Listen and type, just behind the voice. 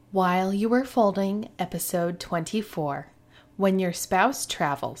While You Were Folding, Episode 24, When Your Spouse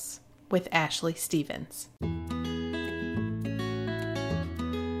Travels, with Ashley Stevens.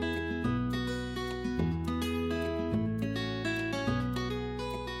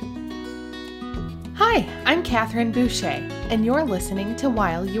 Hi, I'm Catherine Boucher, and you're listening to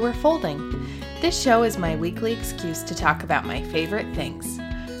While You Were Folding. This show is my weekly excuse to talk about my favorite things: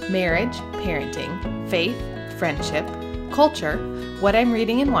 marriage, parenting, faith, friendship, culture, what I'm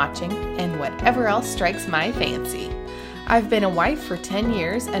reading and watching, and whatever else strikes my fancy. I've been a wife for 10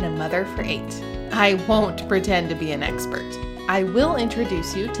 years and a mother for 8. I won't pretend to be an expert. I will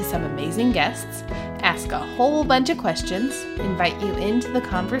introduce you to some amazing guests, ask a whole bunch of questions, invite you into the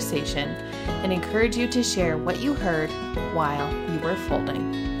conversation, and encourage you to share what you heard while you were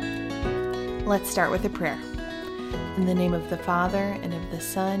folding. Let's start with a prayer. In the name of the Father, and of the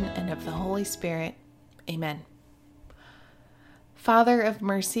Son, and of the Holy Spirit. Amen. Father of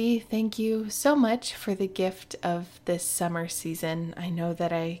mercy, thank you so much for the gift of this summer season. I know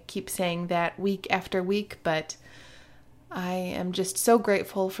that I keep saying that week after week, but I am just so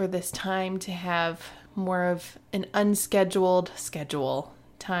grateful for this time to have more of an unscheduled schedule,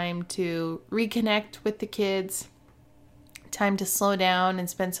 time to reconnect with the kids, time to slow down and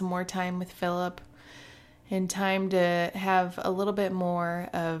spend some more time with Philip, and time to have a little bit more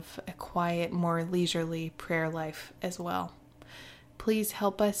of a quiet, more leisurely prayer life as well. Please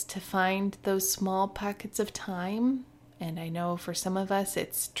help us to find those small pockets of time. And I know for some of us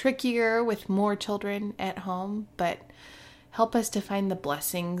it's trickier with more children at home, but help us to find the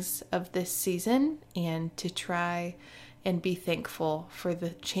blessings of this season and to try and be thankful for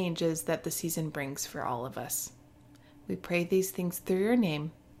the changes that the season brings for all of us. We pray these things through your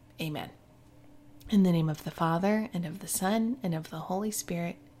name. Amen. In the name of the Father, and of the Son, and of the Holy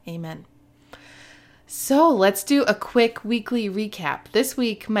Spirit. Amen. So let's do a quick weekly recap. This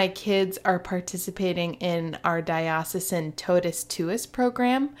week, my kids are participating in our diocesan Totus Tuus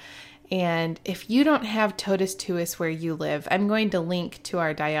program. And if you don't have Totus Tuus where you live, I'm going to link to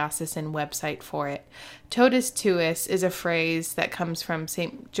our diocesan website for it. Totus Tuus is a phrase that comes from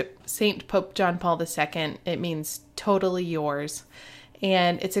Saint Pope John Paul II. It means totally yours.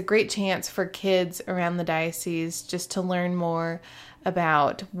 And it's a great chance for kids around the diocese just to learn more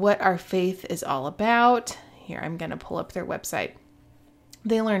about what our faith is all about. Here, I'm going to pull up their website.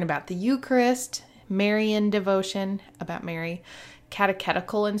 They learn about the Eucharist, Marian devotion, about Mary,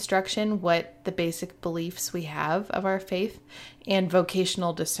 catechetical instruction, what the basic beliefs we have of our faith, and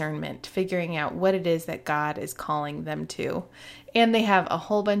vocational discernment, figuring out what it is that God is calling them to. And they have a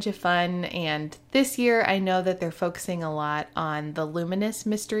whole bunch of fun. And this year, I know that they're focusing a lot on the luminous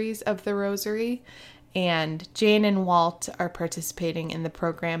mysteries of the Rosary. And Jane and Walt are participating in the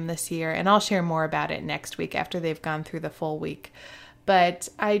program this year, and I'll share more about it next week after they've gone through the full week. But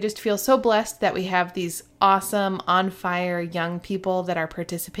I just feel so blessed that we have these awesome, on-fire young people that are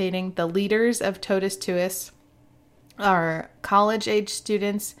participating. The leaders of Totus Tuus are college-age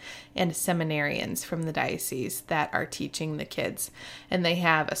students and seminarians from the diocese that are teaching the kids. And they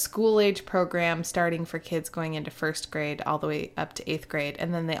have a school-age program starting for kids going into first grade all the way up to 8th grade.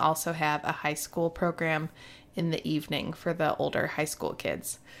 And then they also have a high school program in the evening for the older high school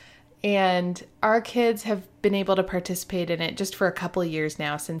kids. And our kids have been able to participate in it just for a couple of years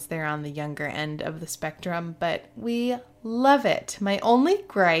now since they're on the younger end of the spectrum, but we love it. My only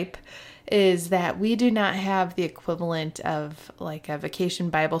gripe is that we do not have the equivalent of like a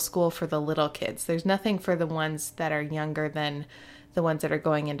vacation Bible school for the little kids. There's nothing for the ones that are younger than the ones that are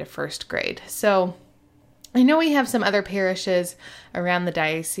going into first grade. So I know we have some other parishes around the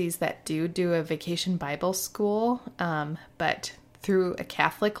diocese that do a vacation Bible school, but through a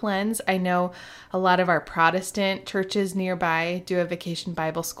Catholic lens. I know a lot of our Protestant churches nearby do a vacation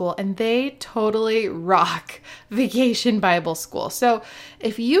Bible school, and they totally rock vacation Bible school. So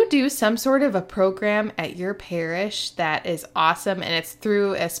if you do some sort of a program at your parish that is awesome, and it's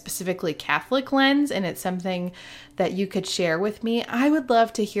through a specifically Catholic lens, and it's something that you could share with me, I would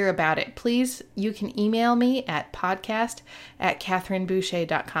love to hear about it. Please, you can email me at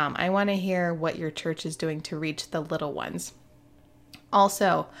podcast@catherineboucher.com. I want to hear what your church is doing to reach the little ones.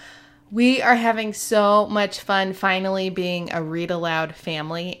 Also, we are having so much fun finally being a read aloud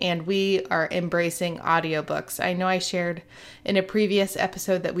family, and we are embracing audiobooks. I know I shared in a previous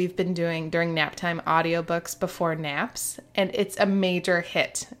episode that we've been doing during nap time audiobooks before naps, and it's a major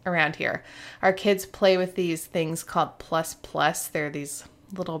hit around here. Our kids play with these things called Plus Plus. They're these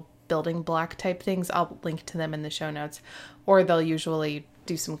little building block type things. I'll link to them in the show notes, or they'll usually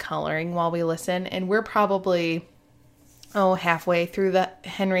do some coloring while we listen, and we're probably halfway through the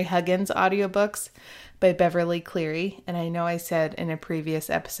Henry Huggins audiobooks, by Beverly Cleary. And I know I said in a previous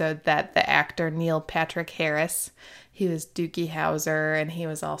episode that the actor Neil Patrick Harris, he was Doogie Howser, and he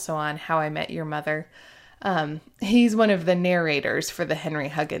was also on How I Met Your Mother. He's one of the narrators for the Henry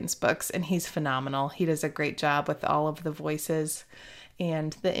Huggins books, and he's phenomenal. He does a great job with all of the voices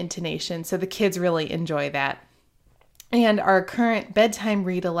and the intonation, so the kids really enjoy that. And our current bedtime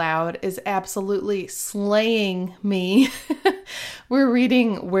read aloud is absolutely slaying me. We're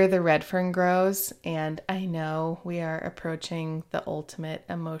reading Where the Red Fern Grows, and I know we are approaching the ultimate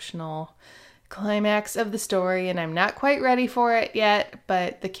emotional climax of the story, and I'm not quite ready for it yet,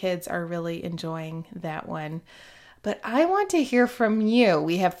 but the kids are really enjoying that one. But I want to hear from you.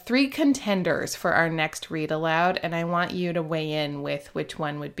 We have 3 contenders for our next read aloud, and I want you to weigh in with which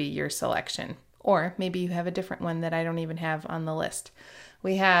one would be your selection. Or maybe you have a different one that I don't even have on the list.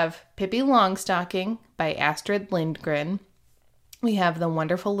 We have Pippi Longstocking by Astrid Lindgren. We have The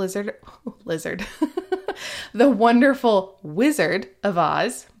Wonderful The Wonderful Wizard of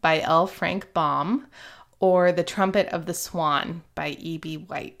Oz by L. Frank Baum, or The Trumpet of the Swan by E.B.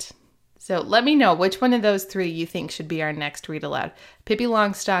 White. So let me know which one of those 3 you think should be our next read aloud. Pippi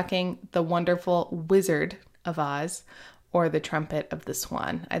Longstocking, The Wonderful Wizard of Oz, or The Trumpet of the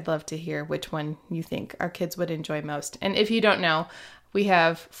Swan. I'd love to hear which one you think our kids would enjoy most. And if you don't know, we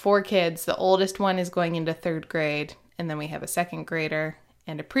have 4 kids. The oldest one is going into 3rd grade, and then we have a 2nd grader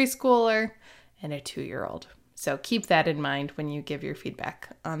and a preschooler and a 2-year-old. So keep that in mind when you give your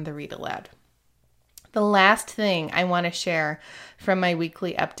feedback on the read aloud. The last thing I want to share from my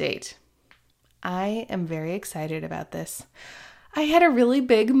weekly update. I am very excited about this. I had a really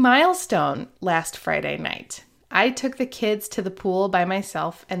big milestone last Friday night. I took the kids to the pool by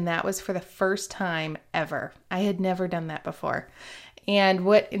myself, and that was for the first time ever. I had never done that before. And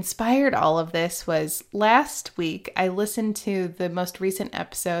what inspired all of this was last week, I listened to the most recent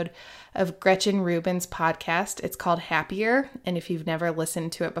episode of Gretchen Rubin's podcast. It's called Happier. And if you've never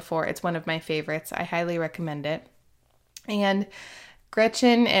listened to it before, it's one of my favorites. I highly recommend it. And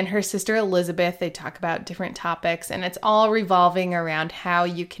Gretchen and her sister Elizabeth, they talk about different topics, and it's all revolving around how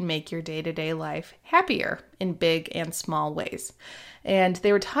you can make your day-to-day life happier in big and small ways. And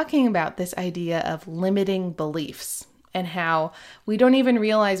they were talking about this idea of limiting beliefs and how we don't even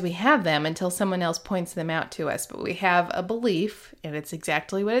realize we have them until someone else points them out to us. But we have a belief, and it's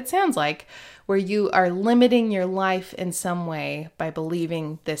exactly what it sounds like, where you are limiting your life in some way by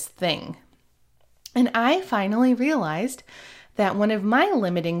believing this thing. And I finally realized that one of my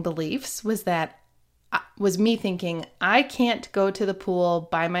limiting beliefs was me thinking I can't go to the pool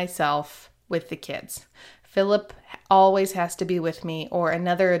by myself with the kids. Philip always has to be with me, or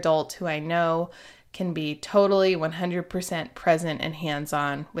another adult who I know can be totally 100% present and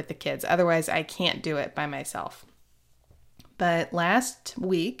hands-on with the kids. Otherwise, I can't do it by myself. But last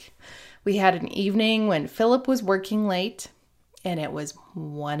week, we had an evening when Philip was working late, and it was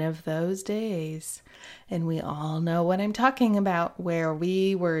one of those days. And we all know what I'm talking about, where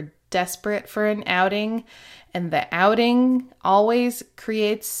we were desperate for an outing, and the outing always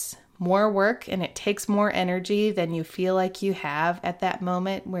creates more work, and it takes more energy than you feel like you have at that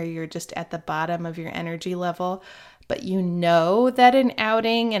moment where you're just at the bottom of your energy level. But you know that an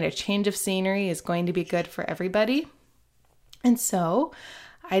outing and a change of scenery is going to be good for everybody. And so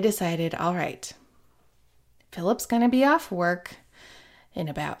I decided, all right, Philip's going to be off work in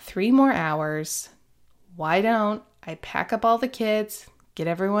about 3 more hours. Why don't I pack up all the kids, get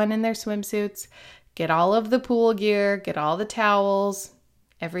everyone in their swimsuits, get all of the pool gear, get all the towels,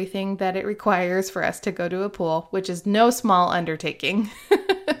 everything that it requires for us to go to a pool, which is no small undertaking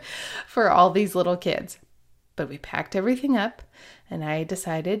for all these little kids. But we packed everything up, and I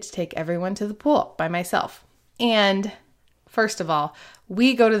decided to take everyone to the pool by myself. And first of all,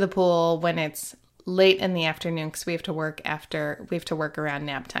 we go to the pool when it's late in the afternoon because we have to work around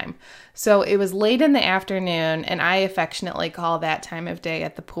nap time. So it was late in the afternoon, and I affectionately call that time of day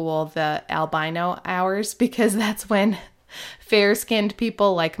at the pool the albino hours, because that's when fair-skinned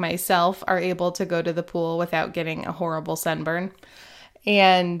people like myself are able to go to the pool without getting a horrible sunburn.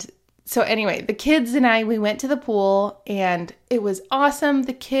 And so anyway, the kids and I, we went to the pool, and it was awesome.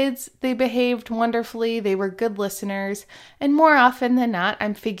 The kids, they behaved wonderfully. They were good listeners. And more often than not,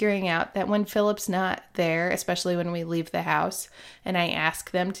 I'm figuring out that when Philip's not there, especially when we leave the house, and I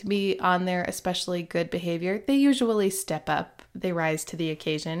ask them to be on their especially good behavior, they usually step up. They rise to the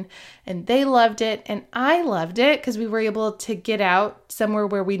occasion, and they loved it. And I loved it because we were able to get out somewhere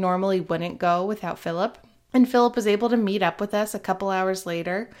where we normally wouldn't go without Philip. And Philip was able to meet up with us a couple hours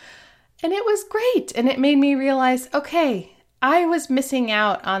later. And it was great. And it made me realize, okay, I was missing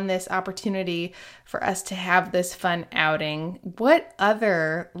out on this opportunity for us to have this fun outing. What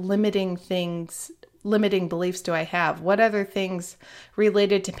other limiting things limiting beliefs do I have? What other things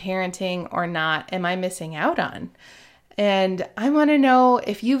related to parenting or not am I missing out on? And I want to know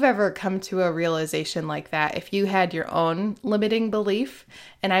if you've ever come to a realization like that, if you had your own limiting belief,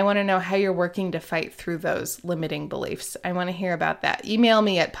 and I want to know how you're working to fight through those limiting beliefs. I want to hear about that. Email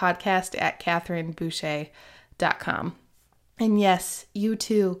me at podcast@catherineboucher.com. And yes, you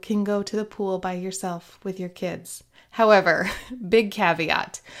too can go to the pool by yourself with your kids. However, big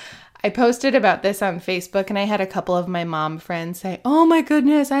caveat. I posted about this on Facebook and I had a couple of my mom friends say, "Oh my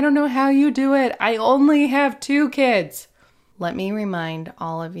goodness, I don't know how you do it. I only have 2 kids." Let me remind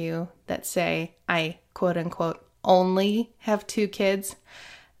all of you that say I quote unquote only have 2 kids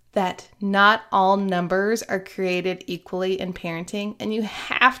that not all numbers are created equally in parenting, and you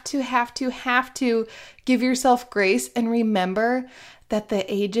have to give yourself grace and remember that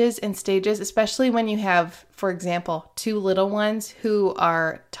the ages and stages, especially when you have, for example, 2 little ones who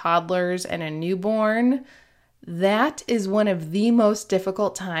are toddlers and a newborn, that is one of the most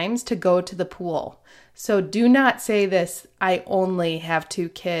difficult times to go to the pool. So do not say this, "I only have 2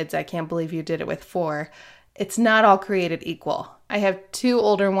 kids. I can't believe you did it with 4. It's not all created equal. I have 2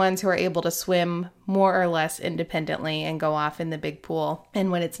 older ones who are able to swim more or less independently and go off in the big pool. And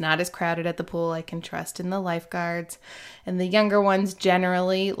when it's not as crowded at the pool, I can trust in the lifeguards. And the younger ones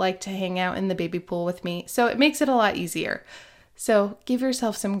generally like to hang out in the baby pool with me. So it makes it a lot easier. So give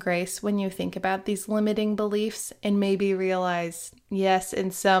yourself some grace when you think about these limiting beliefs and maybe realize, yes,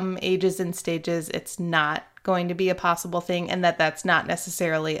 in some ages and stages, it's not going to be a possible thing, and that's not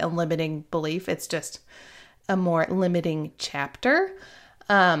necessarily a limiting belief. It's just a more limiting chapter.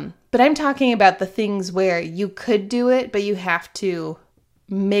 But I'm talking about the things where you could do it, but you have to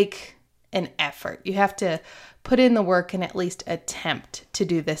make an effort. You have to put in the work and at least attempt to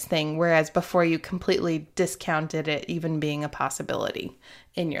do this thing, whereas before you completely discounted it even being a possibility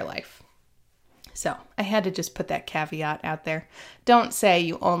in your life. So I had to just put that caveat out there. Don't say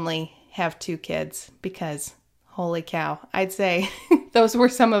you only have 2 kids, because holy cow, I'd say those were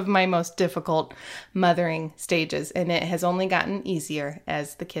some of my most difficult mothering stages, and it has only gotten easier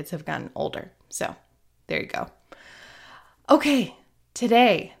as the kids have gotten older. So there you go. Okay,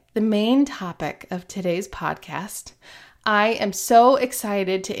 today, the main topic of today's podcast, I am so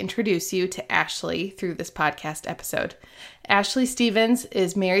excited to introduce you to Ashley through this podcast episode. Ashley Stevens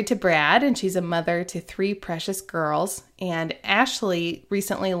is married to Brad, and she's a mother to 3 precious girls. And Ashley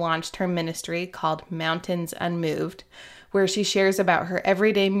recently launched her ministry called Mountains Unmoved, where she shares about her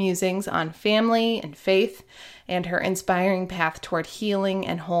everyday musings on family and faith and her inspiring path toward healing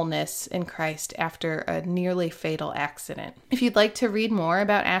and wholeness in Christ after a nearly fatal accident. If you'd like to read more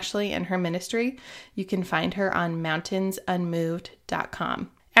about Ashley and her ministry, you can find her on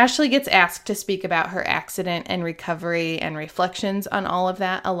mountainsunmoved.com. Ashley gets asked to speak about her accident and recovery and reflections on all of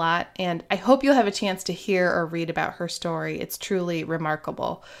that a lot, and I hope you'll have a chance to hear or read about her story. It's truly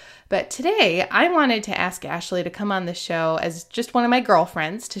remarkable. But today, I wanted to ask Ashley to come on the show as just one of my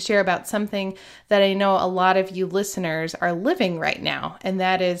girlfriends to share about something that I know a lot of you listeners are living right now, and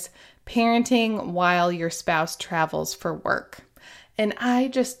that is parenting while your spouse travels for work. And I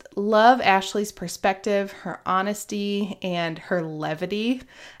just love Ashley's perspective, her honesty, and her levity.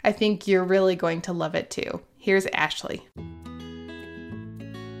 I think you're really going to love it too. Here's Ashley.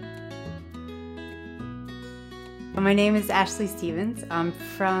 My name is Ashley Stevens. I'm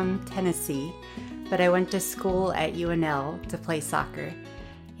from Tennessee, but I went to school at UNL to play soccer.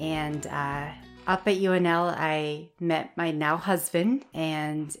 And up at UNL, I met my now husband.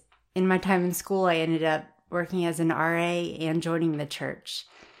 And in my time in school, I ended up working as an RA and joining the church.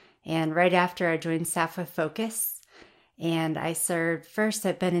 And right after, I joined staff with Focus. And I served first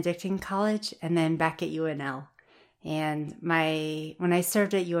at Benedictine College and then back at UNL. And when I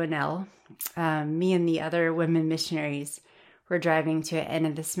served at UNL, me and the other women missionaries were driving to an end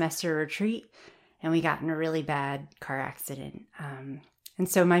of the semester retreat, and we got in a really bad car accident. And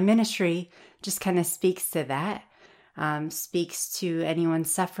so my ministry just kind of speaks to that, speaks to anyone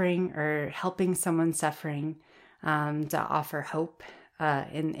suffering or helping someone suffering, to offer hope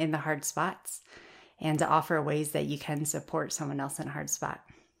in the hard spots, and to offer ways that you can support someone else in a hard spot.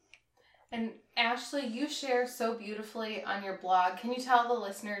 And Ashley, you share so beautifully on your blog. Can you tell the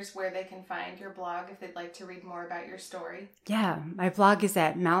listeners where they can find your blog if they'd like to read more about your story? Yeah, my blog is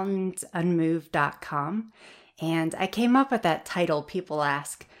at mountainsunmoved.com. And I came up with that title, people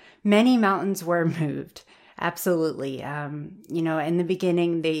ask. Many mountains were moved. Absolutely. In the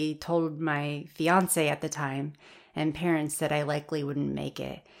beginning, they told my fiance at the time and parents that I likely wouldn't make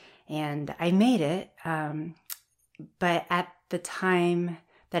it. And I made it. But at the time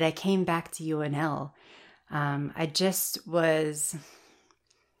that I came back to UNL, I just was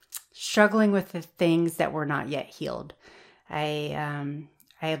struggling with the things that were not yet healed. I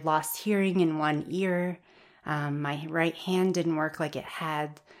had lost hearing in one ear. My right hand didn't work like it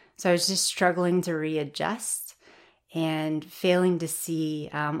had. So I was just struggling to readjust and failing to see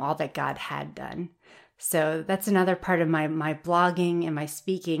all that God had done. So that's another part of my blogging and my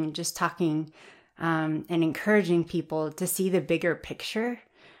speaking, just talking and encouraging people to see the bigger picture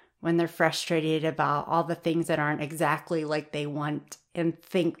when they're frustrated about all the things that aren't exactly like they want and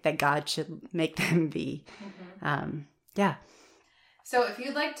think that God should make them be. Yeah. So if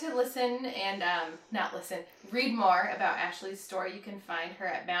you'd like to listen and read more about Ashley's story, you can find her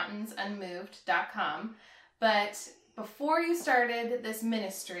at mountainsunmoved.com. But before you started this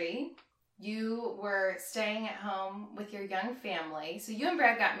ministry, you were staying at home with your young family. So you and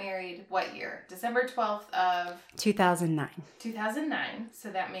Brad got married what year? December 12th of 2009. 2009. So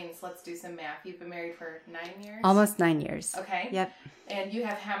that means, let's do some math. You've been married for 9 years? Almost 9 years. Okay. Yep. And you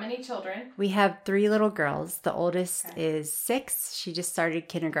have how many children? We have 3 little girls. The oldest is 6. She just started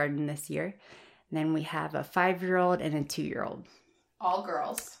kindergarten this year. And then we have a 5-year-old and a 2-year-old. All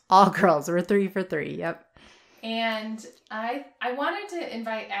girls. All girls. We're 3 for 3. Yep. And I wanted to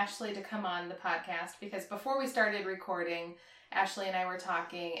invite Ashley to come on the podcast because before we started recording, Ashley and I were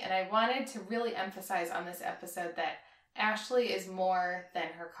talking, and I wanted to really emphasize on this episode that Ashley is more than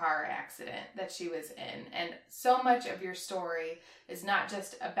her car accident that she was in. And so much of your story is not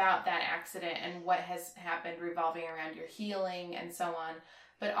just about that accident and what has happened revolving around your healing and so on,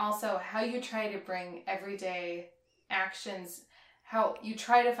 but also how you try to bring everyday actions, how you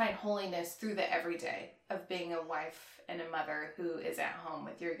try to find holiness through the everyday of being a wife and a mother who is at home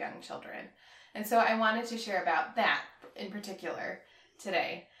with your young children. And so I wanted to share about that in particular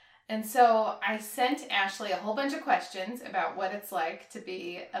today. And so I sent Ashley a whole bunch of questions about what it's like to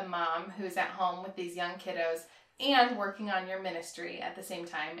be a mom who's at home with these young kiddos and working on your ministry at the same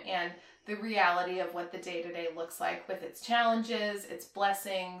time, and the reality of what the day-to-day looks like with its challenges, its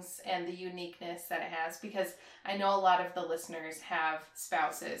blessings, and the uniqueness that it has, because I know a lot of the listeners have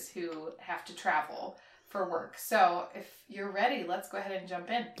spouses who have to travel for work. So if you're ready, let's go ahead and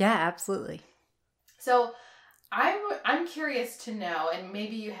jump in. Yeah, absolutely. So I'm curious to know, and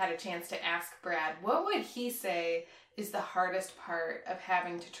maybe you had a chance to ask Brad, what would he say is the hardest part of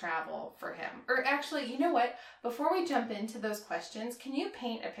having to travel for him? Or actually, you know what? Before we jump into those questions, can you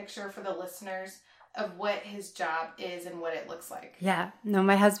paint a picture for the listeners of what his job is and what it looks like? Yeah. No,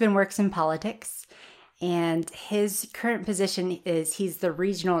 my husband works in politics, and his current position is he's the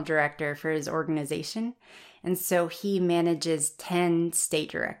regional director for his organization. And so he manages 10 state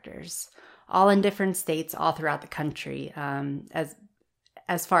directors, all in different states all throughout the country,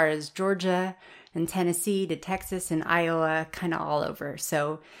 as far as Georgia and Tennessee to Texas and Iowa, kind of all over.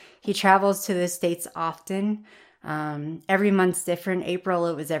 So he travels to the states often. Every month's different. April,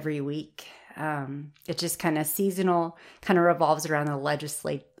 it was every week. It's just kind of seasonal, kind of revolves around the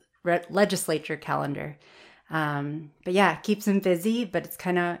legislature calendar. But yeah, it keeps him busy, but it's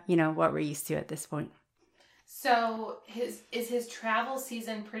kind of, what we're used to at this point. So is his travel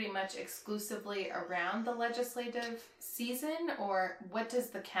season pretty much exclusively around the legislative season, or what does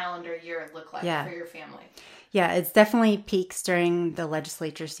the calendar year look like for your family? Yeah, it's definitely peaks during the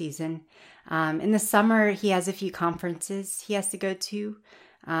legislature season. In the summer, he has a few conferences he has to go to,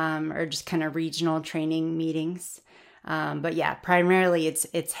 or just kind of regional training meetings. But yeah, primarily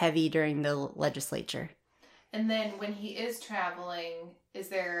it's heavy during the legislature. And then when he is traveling, is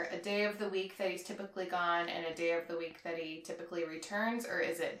there a day of the week that he's typically gone and a day of the week that he typically returns, or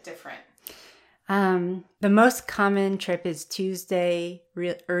is it different? The most common trip is Tuesday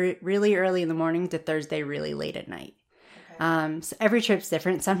really early in the morning to Thursday really late at night. Okay. So every trip's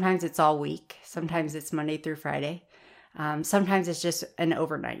different. Sometimes it's all week. Sometimes it's Monday through Friday. Sometimes it's just an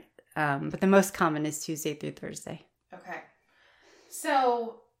overnight. But the most common is Tuesday through Thursday. Okay.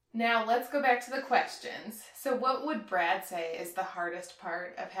 So now let's go back to the questions. So what would Brad say is the hardest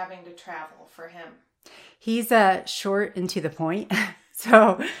part of having to travel for him? He's short and to the point.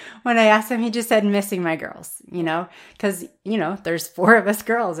 So when I asked him, he just said, missing my girls, because, there's 4 of us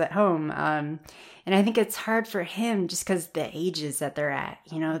girls at home. And I think it's hard for him just because the ages that they're at,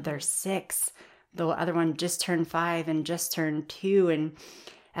 they're 6. The other one just turned 5 and just turned 2. And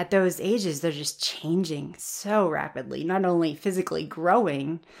at those ages, they're just changing so rapidly, not only physically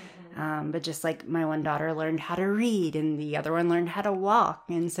growing, but just like my one daughter learned how to read and the other one learned how to walk.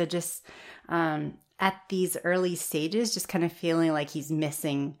 And so just at these early stages, just kind of feeling like he's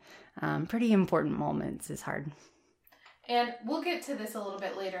missing pretty important moments is hard. And we'll get to this a little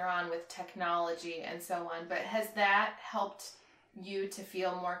bit later on with technology and so on, but has that helped you to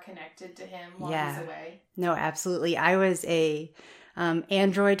feel more connected to him while he's away? No, absolutely. I was a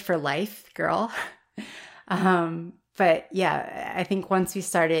Android for life girl. But yeah, I think once he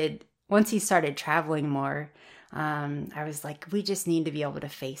started traveling more, I was like, we just need to be able to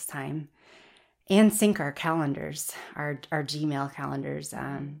FaceTime and sync our calendars, our Gmail calendars.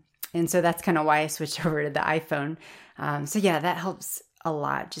 And so that's kind of why I switched over to the iPhone. So yeah, that helps a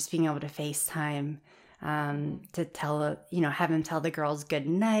lot, just being able to FaceTime, to tell, have him tell the girls good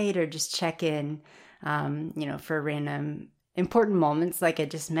night or just check in, for random important moments like I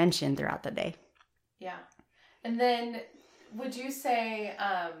just mentioned throughout the day. Yeah. And then would you say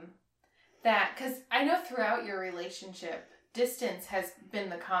that, because I know throughout your relationship, distance has been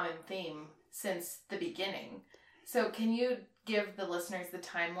the common theme since the beginning. So can you give the listeners the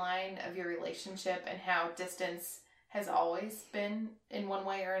timeline of your relationship and how distance has always been, in one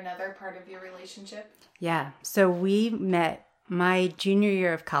way or another, part of your relationship? Yeah. So we met my junior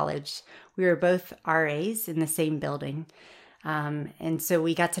year of college. We were both RAs in the same building. And so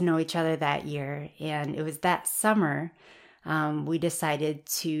we got to know each other that year. And it was that summer we decided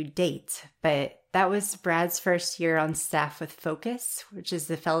to date. But that was Brad's first year on staff with Focus, which is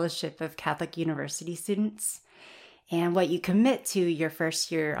the Fellowship of Catholic University Students. And what you commit to your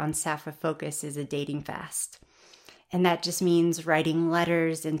first year on staff with Focus is a dating fast. And that just means writing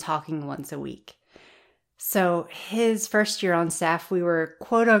letters and talking once a week. So his first year on staff, we were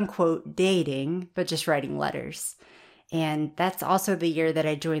quote unquote dating, but just writing letters. And that's also the year that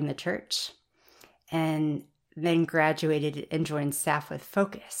I joined the church and then graduated and joined staff with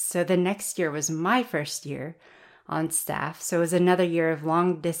Focus. So the next year was my first year on staff. So it was another year of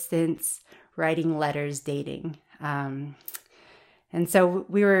long distance, writing letters, dating. And so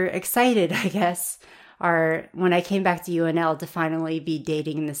we were excited, I guess, when I came back to UNL to finally be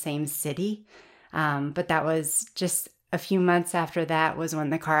dating in the same city. But that was just a few months after that was when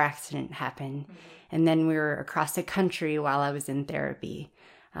the car accident happened. Mm-hmm. And then we were across the country while I was in therapy.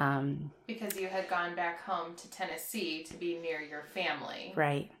 Because you had gone back home to Tennessee to be near your family.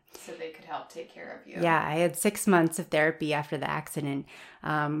 Right. So they could help take care of you. Yeah, I had 6 months of therapy after the accident,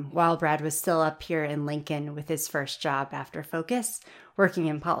 while Brad was still up here in Lincoln with his first job after Focus, working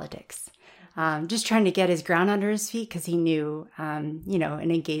in politics. Just trying to get his ground under his feet because he knew, an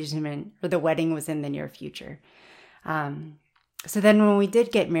engagement or the wedding was in the near future. So then when we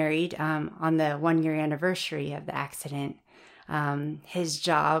did get married on the 1-year anniversary of the accident, his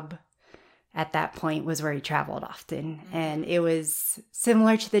job at that point was where he traveled often. Mm-hmm. And it was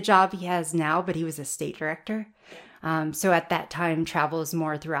similar to the job he has now, but he was a state director. So at that time, travel was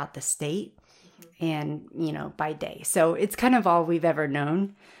more throughout the state. And, by day. So it's kind of all we've ever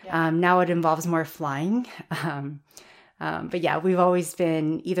known. Yeah. Now it involves more flying. But yeah, we've always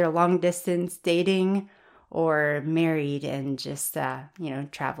been either long distance dating or married and just,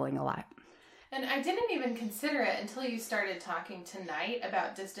 traveling a lot. And I didn't even consider it until you started talking tonight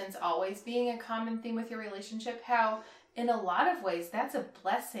about distance always being a common theme with your relationship, how in a lot of ways that's a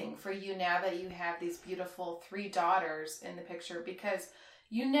blessing for you now that you have these beautiful 3 daughters in the picture, because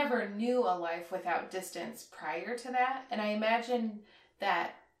you never knew a life without distance prior to that. And I imagine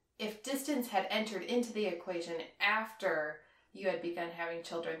that if distance had entered into the equation after you had begun having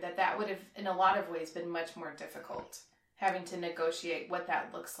children, that would have, in a lot of ways, been much more difficult, having to negotiate what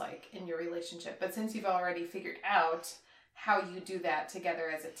that looks like in your relationship. But since you've already figured out how you do that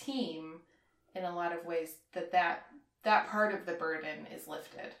together as a team, in a lot of ways, that part of the burden is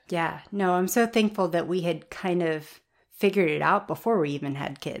lifted. Yeah. No, I'm so thankful that we had kind of figured it out before we even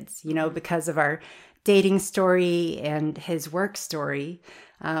had kids, because of our dating story and his work story.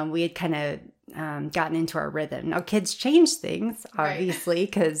 We had kind of gotten into our rhythm. Now, kids change things, obviously,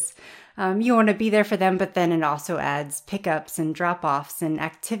 because you want to be there for them, but then it also adds pickups and drop-offs and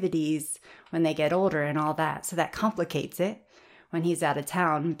activities when they get older and all that. So that complicates it when he's out of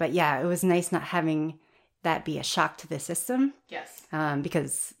town. But yeah, it was nice not having that be a shock to the system. Yes.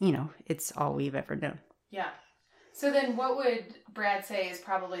 Because, it's all we've ever known. Yeah. So then what would Brad say is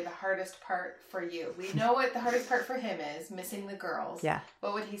probably the hardest part for you? We know what the hardest part for him is, missing the girls. Yeah.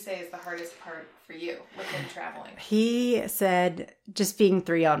 What would he say is the hardest part for you with him traveling? He said just being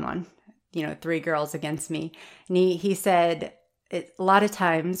 3-on-1, 3 girls against me. And he said a lot of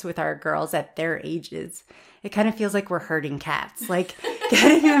times with our girls at their ages, it kind of feels like we're herding cats. Like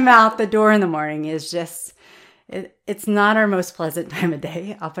getting them out the door in the morning is just... It's not our most pleasant time of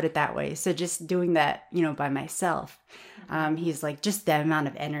day, I'll put it that way. So just doing that, by myself, he's like, just the amount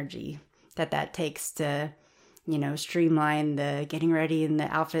of energy that takes to, streamline the getting ready and the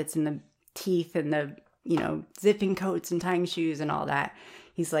outfits and the teeth and the, zipping coats and tying shoes and all that.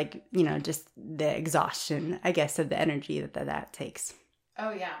 he's like, just the exhaustion, I guess, of the energy that takes.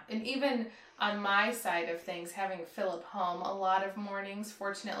 Oh, yeah. And even on my side of things, having Philip home a lot of mornings,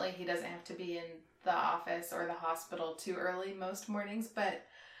 fortunately, he doesn't have to be in the office or the hospital too early most mornings, but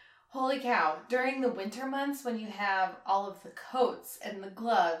holy cow, during the winter months when you have all of the coats and the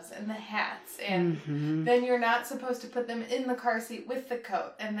gloves and the hats, and then you're not supposed to put them in the car seat with the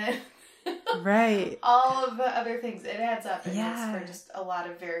coat, and then right, all of the other things, it adds up and makes for just a lot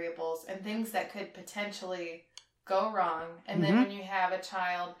of variables and things that could potentially go wrong. And then when you have a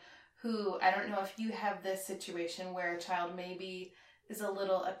child who, I don't know if you have this situation where a child maybe is a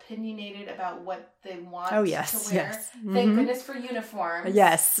little opinionated about what they want to wear. Yes. Thank goodness for uniforms.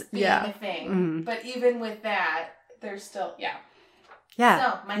 Yes. Being a thing. But even with that, there's still, So,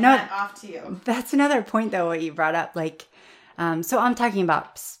 hat off to you. That's another point, though, what you brought up. Like, so I'm talking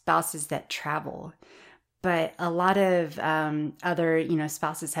about spouses that travel. But a lot of other,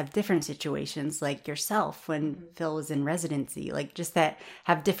 spouses have different situations, like yourself when Phil was in residency, like just that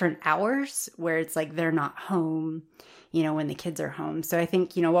have different hours where it's like they're not home, when the kids are home. So I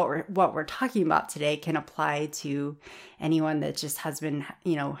think, what we're talking about today can apply to anyone that just has been,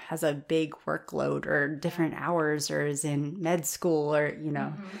 has a big workload or different hours or is in med school or,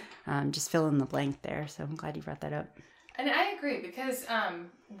 just fill in the blank there. So I'm glad you brought that up. And I agree because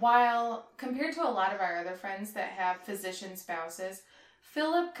while compared to a lot of our other friends that have physician spouses,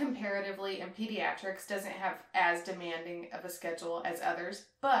 Philip comparatively in pediatrics doesn't have as demanding of a schedule as others,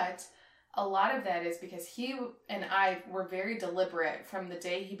 but a lot of that is because he and I were very deliberate from the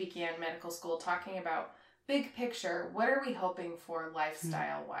day he began medical school talking about big picture, what are we hoping for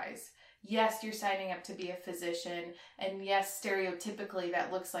lifestyle-wise? Yes, you're signing up to be a physician, and yes, stereotypically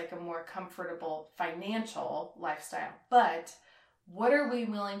that looks like a more comfortable financial lifestyle, but what are we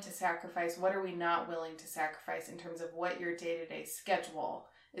willing to sacrifice? What are we not willing to sacrifice in terms of what your day-to-day schedule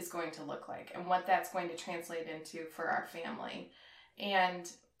is going to look like and what that's going to translate into for our family? And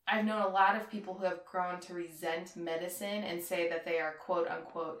I've known a lot of people who have grown to resent medicine and say that they are quote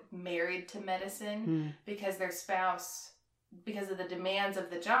unquote married to medicine because their spouse, because of the demands of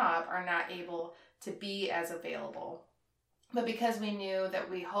the job, are not able to be as available. But because we knew that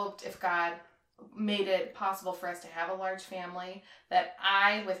we hoped if God made it possible for us to have a large family, that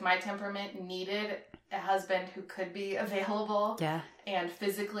I, with my temperament, needed a husband who could be available and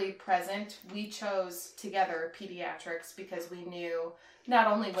physically present, we chose together pediatrics because we knew not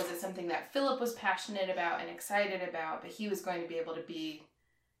only was it something that Philip was passionate about and excited about, but he was going to be able to be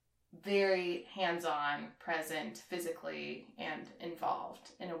very hands-on, present, physically, and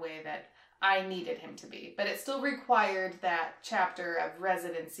involved in a way that I needed him to be. But it still required that chapter of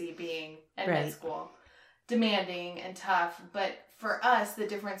residency being at med school, demanding and tough. But for us, the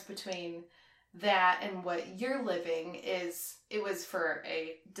difference between that and what you're living is it was for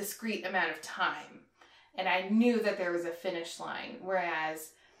a discrete amount of time. And I knew that there was a finish line.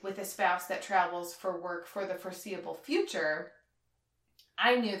 Whereas with a spouse that travels for work for the foreseeable future,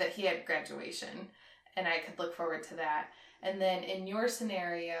 I knew that he had graduation and I could look forward to that. And then in your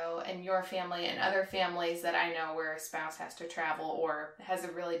scenario and your family and other families that I know where a spouse has to travel or has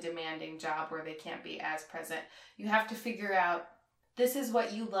a really demanding job where they can't be as present, you have to figure out, this is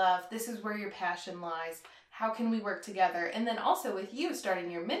what you love, this is where your passion lies, how can we work together? And then also with you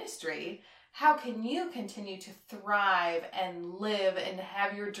starting your ministry, how can you continue to thrive and live and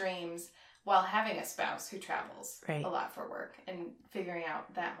have your dreams while having a spouse who travels a lot for work and figuring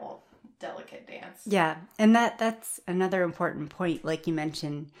out that whole delicate dance. Yeah. And that's another important point. Like you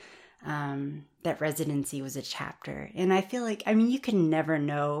mentioned, that residency was a chapter. And I feel like, you can never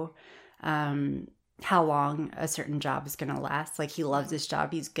know how long a certain job is going to last. Like he loves this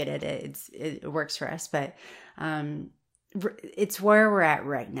job. He's good at it. It works for us. But it's where we're at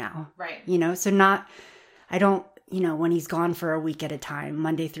right now. Right. So I don't, when he's gone for a week at a time,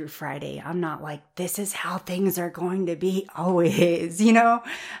 Monday through Friday, I'm not like, this is how things are going to be always, he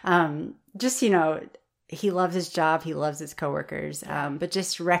loves his job. He loves his coworkers. But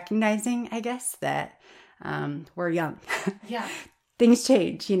just recognizing, I guess, that we're young. Yeah. Things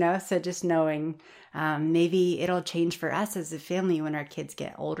change, so just knowing maybe it'll change for us as a family when our kids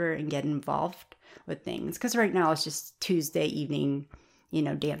get older and get involved with things. Because right now it's just Tuesday evening,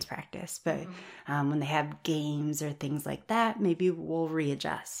 dance practice. But when they have games or things like that, maybe we'll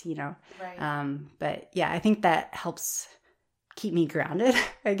readjust, Right. But yeah, I think that helps keep me grounded,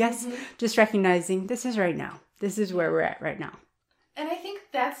 I guess. Just recognizing this is right now. This is where we're at right now. And I think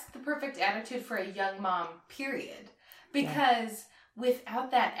that's the perfect attitude for a young mom, period. Because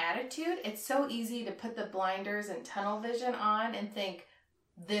without that attitude, it's so easy to put the blinders and tunnel vision on and think,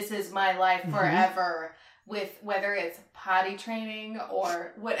 this is my life forever. with whether it's potty training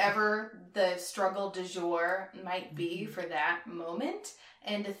or whatever the struggle du jour might be for that moment,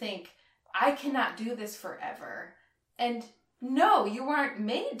 and to think, I cannot do this forever. And no, you weren't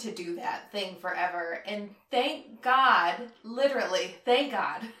made to do that thing forever. And thank God, literally, thank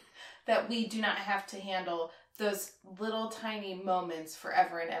God, that we do not have to handle those little tiny moments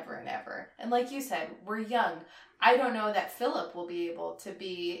forever and ever and ever. And like you said, we're young. I don't know that Philip will be able to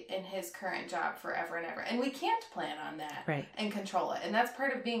be in his current job forever and ever. And we can't plan on that and control it. And that's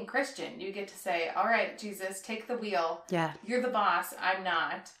part of being Christian. You get to say, all right, Jesus, take the wheel. Yeah. You're the boss. I'm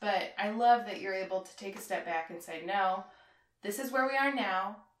not. But I love that you're able to take a step back and say, no, this is where we are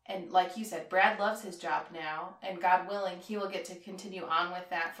now. And like you said, Brad loves his job now. And God willing, he will get to continue on with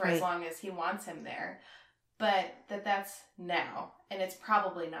that for as long as he wants him there. But that's now. And it's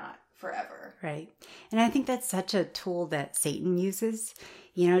probably not forever. Right. And I think that's such a tool that Satan uses,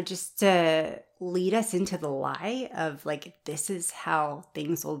 just to lead us into the lie of like, this is how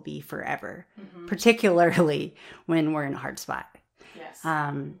things will be forever, particularly when we're in a hard spot. Yes.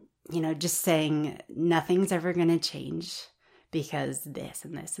 Just saying nothing's ever going to change because this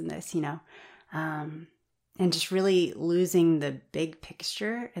and this and this, and just really losing the big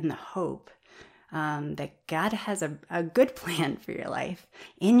picture and the hope that God has a good plan for your life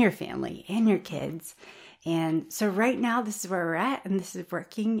and your family and your kids. And so right now, this is where we're at and this is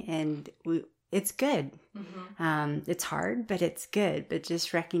working and it's good. It's hard, but it's good. But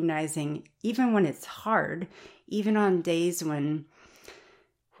just recognizing even when it's hard, even on days when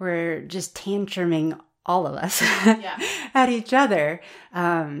we're just tantruming, all of us at each other,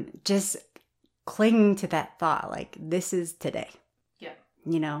 just clinging to that thought, like this is today.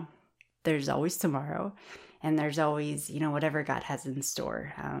 Yeah. There's always tomorrow and there's always, whatever God has in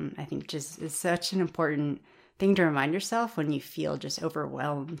store. I think just is such an important thing to remind yourself when you feel just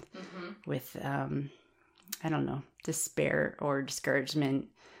overwhelmed with, despair or discouragement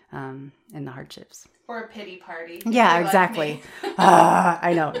and the hardships. Or a pity party. Yeah, exactly.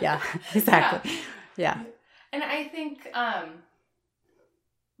 I know. Yeah, exactly. Yeah. And I think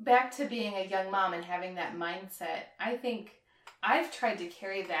back to being a young mom and having that mindset, I think I've tried to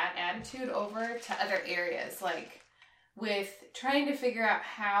carry that attitude over to other areas, like with trying to figure out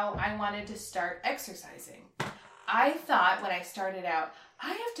how I wanted to start exercising. I thought when I started out, I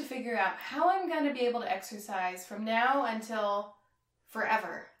have to figure out how I'm going to be able to exercise from now until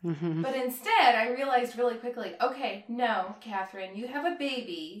forever. But instead, I realized really quickly, okay, no, Catherine, you have a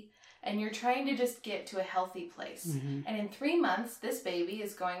baby and you're trying to just get to a healthy place. And in 3 months, this baby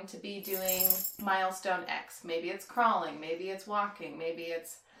is going to be doing milestone X. Maybe it's crawling, maybe it's walking, maybe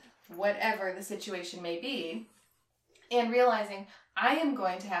it's whatever the situation may be. And realizing I am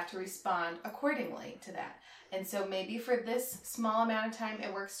going to have to respond accordingly to that. And so maybe for this small amount of time,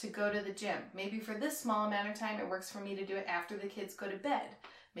 it works to go to the gym. Maybe for this small amount of time, it works for me to do it after the kids go to bed.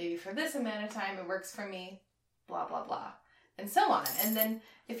 Maybe for this amount of time, it works for me, blah, blah, blah. And so on. And then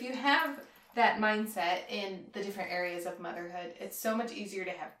if you have that mindset in the different areas of motherhood, it's so much easier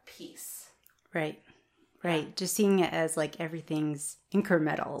to have peace. Right. Just seeing it as like everything's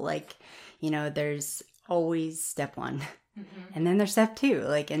incremental. Like, there's always step one. And then there's step two.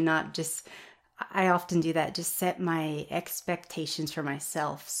 Like, and not just, I often do that, just set my expectations for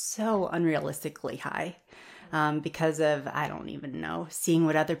myself so unrealistically high. Because of, I don't even know, seeing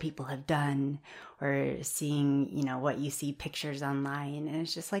what other people have done or seeing, what you see pictures online. And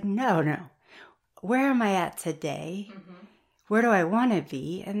it's just like, no. Where am I at today? Where do I want to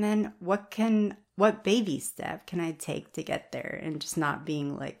be? And then what baby step can I take to get there? And just not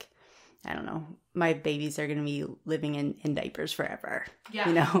being like, I don't know, my babies are going to be living in diapers forever.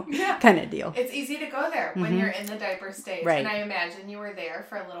 Kind of deal. It's easy to go there when you're in the diaper stage. Right. And I imagine you were there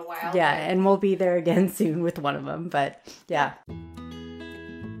for a little while. Yeah, and we'll be there again soon with one of them. But yeah.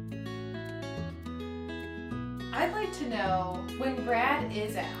 I'd like to know, when Brad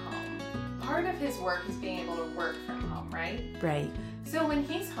is at home, part of his work is being able to work from home, right? Right. So when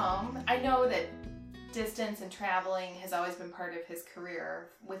he's home, I know that distance and traveling has always been part of his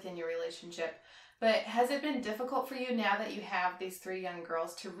career within your relationship. But has it been difficult for you now that you have these 3 young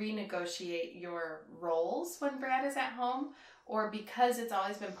girls to renegotiate your roles when Brad is at home? Or because it's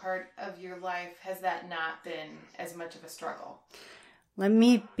always been part of your life, has that not been as much of a struggle? Let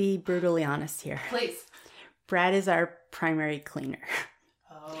me be brutally honest here. Please. Brad is our primary cleaner.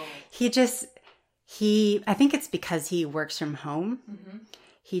 Oh. I think it's because he works from home.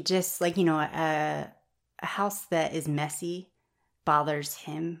 He just, like, a house that is messy bothers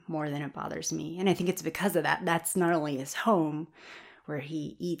him more than it bothers me. And I think it's because of that. That's not only his home where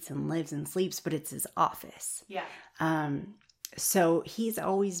he eats and lives and sleeps, but it's his office. Yeah. So he's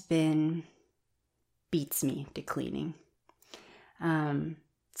always been beats me to cleaning.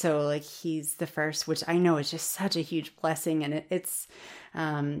 So like he's the first, which I know is just such a huge blessing, and it's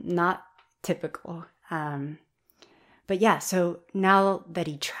not typical. But yeah, so now that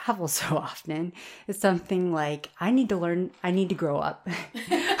he travels so often, it's something like I need to grow up.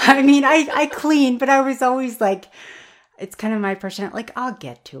 I mean, I clean, but I was always like, it's kind of my personality, like I'll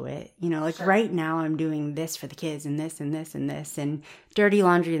get to it. Like sure. Right now I'm doing this for the kids and this and this and this, and dirty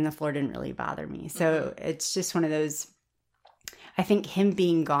laundry in the floor didn't really bother me. So it's just one of those, I think him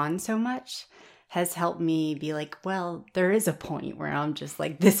being gone so much has helped me be like, well, there is a point where I'm just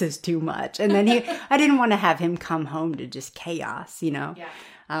like, this is too much. And then I didn't want to have him come home to just chaos, Yeah.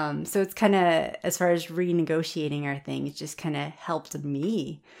 So it's kind of, as far as renegotiating our thing, it just kind of helped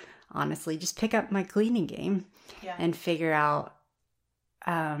me, honestly, just pick up my cleaning game and figure out,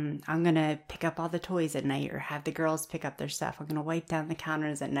 I'm going to pick up all the toys at night or have the girls pick up their stuff. I'm going to wipe down the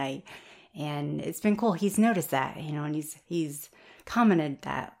counters at night. And it's been cool. He's noticed that, and he's commented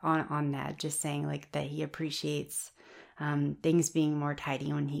that on that, just saying like that he appreciates things being more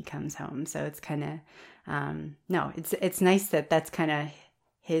tidy when he comes home. So it's kind of it's nice that that's kind of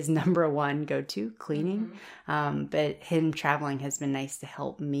his number one go-to, cleaning. But him traveling has been nice to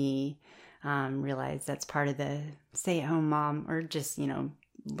help me realize that's part of the stay-at-home mom or just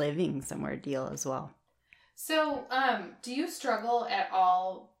living somewhere deal as well. So do you struggle at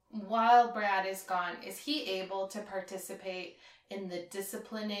all while Brad is gone? Is he able to participate in the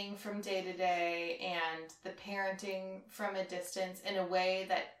disciplining from day to day and the parenting from a distance in a way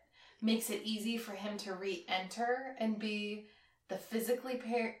that makes it easy for him to re-enter and be the physically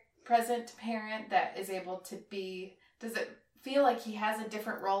present parent that is able to be? Does it feel like he has a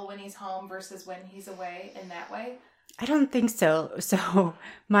different role when he's home versus when he's away in that way? I don't think so. So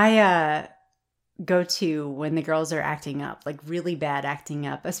my go-to when the girls are acting up, like really bad acting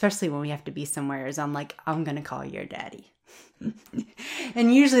up, especially when we have to be somewhere, is I'm like, I'm going to call your daddy.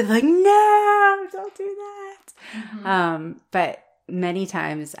 And usually they're like, no, don't do that. But many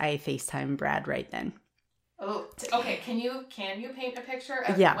times I FaceTime Brad right then. Oh, okay. Can you paint a picture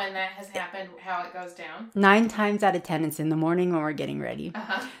of when that has happened, how it goes down? 9 times out of 10, it's in the morning when we're getting ready.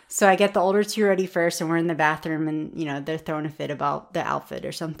 So I get the older 2 ready first, and we're in the bathroom, and they're throwing a fit about the outfit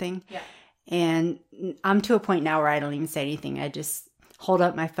or something. Yeah. And I'm to a point now where I don't even say anything. I just hold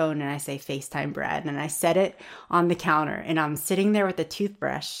up my phone and I say FaceTime Brad, and I set it on the counter, and I'm sitting there with a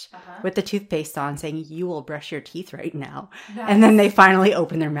toothbrush with the toothpaste on saying, you will brush your teeth right now. Nice. And then they finally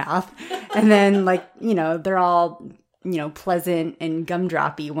open their mouth, and then they're all, pleasant and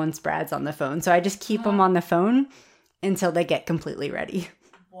gumdroppy once Brad's on the phone. So I just keep them on the phone until they get completely ready.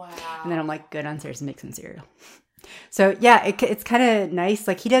 Wow. And then I'm like, go downstairs and make some cereal. So yeah, it's kind of nice.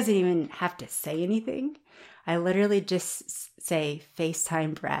 Like he doesn't even have to say anything. I literally just say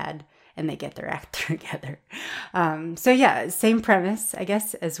FaceTime Brad, and they get their act together. So yeah, same premise, I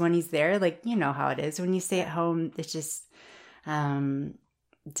guess, as when he's there. Like, you know how it is. When you stay at home, it's just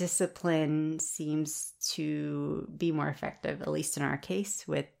discipline seems to be more effective, at least in our case,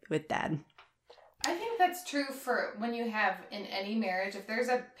 with Dad. I think that's true for when you have in any marriage. If there's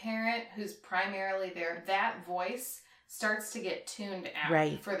a parent who's primarily there, that voice starts to get tuned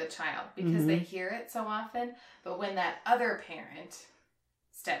out for the child because they hear it so often. But when that other parent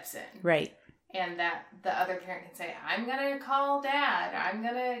steps in, and that the other parent can say, I'm going to call Dad, I'm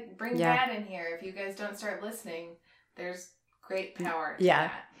going to bring Dad in here. If you guys don't start listening, there's great power to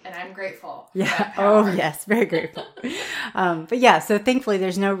that. And I'm grateful for that power. Oh, yes, very grateful. But yeah, so thankfully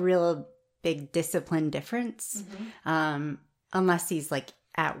there's no real big discipline difference unless he's like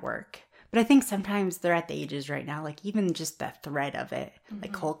at work. But I think sometimes they're at the ages right now, like even just the threat of it,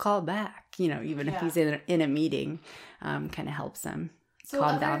 like he'll call back, even if he's in a meeting, kind of helps them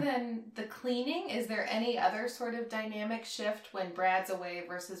calm down. So other than the cleaning, is there any other sort of dynamic shift when Brad's away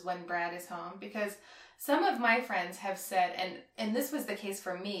versus when Brad is home? Because some of my friends have said, and this was the case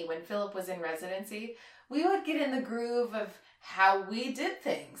for me when Philip was in residency, we would get in the groove of how we did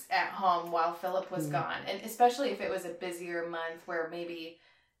things at home while Philip was gone. And especially if it was a busier month where maybe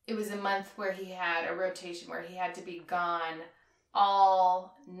it was a month where he had a rotation where he had to be gone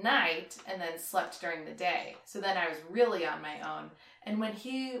all night and then slept during the day. So then I was really on my own. And when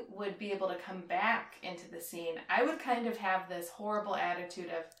he would be able to come back into the scene, I would kind of have this horrible attitude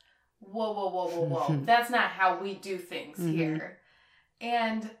of, whoa. That's not how we do things here.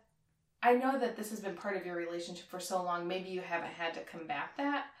 And I know that this has been part of your relationship for so long. Maybe you haven't had to combat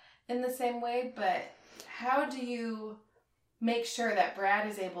that in the same way, but how do you make sure that Brad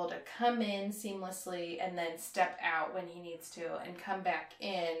is able to come in seamlessly and then step out when he needs to and come back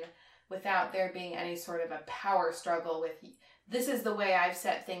in without there being any sort of a power struggle with, this is the way I've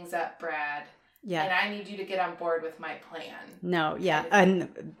set things up, Brad, Yeah. And I need you to get on board with my plan. No, yeah.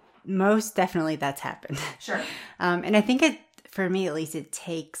 And most definitely that's happened. Sure. And I think for me at least, it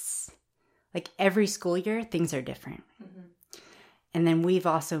takes, like, every school year, things are different. Mm-hmm. And then we've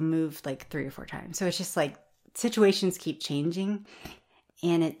also moved like 3 or 4 times. So it's just like situations keep changing,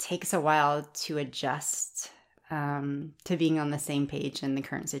 and it takes a while to adjust to being on the same page in the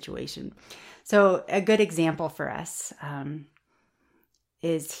current situation. So a good example for us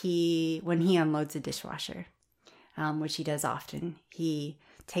is when he unloads a dishwasher, which he does often. He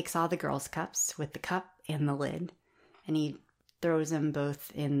takes all the girls' cups with the cup and the lid, and he throws them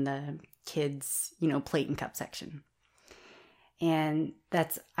both in the kids', plate and cup section. And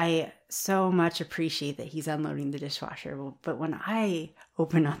I so much appreciate that he's unloading the dishwasher. But when I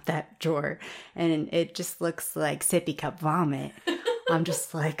open up that drawer and it just looks like sippy cup vomit, I'm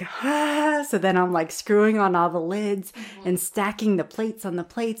just like, ah. So then I'm like screwing on all the lids and stacking the plates on the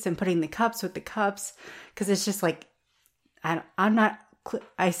plates and putting the cups with the cups. Because it's just like,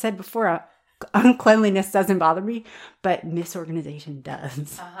 I said before, uncleanliness doesn't bother me, but misorganization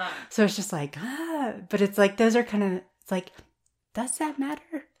does. Uh-huh. So it's just like, but it's like, those are it's like, does that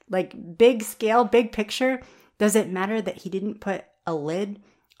matter? Like, big scale, big picture, does it matter that he didn't put a lid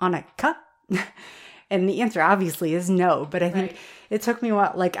on a cup? And the answer obviously is no, but I think it took me a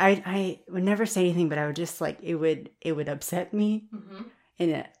while. Like, I would never say anything, but I would just like, it would upset me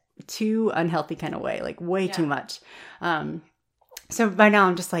in a too unhealthy kind of way, like way too much. So by now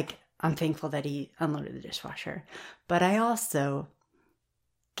I'm just like, I'm thankful that he unloaded the dishwasher, but I also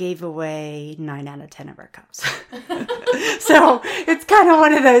gave away 9 out of 10 of our cups. So it's kind of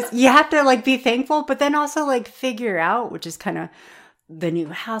one of those, you have to like be thankful, but then also like figure out, which is kind of the new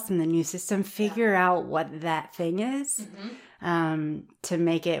house and the new system, figure out what that thing is, to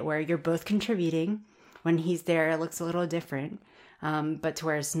make it where you're both contributing. When he's there, it looks a little different, but to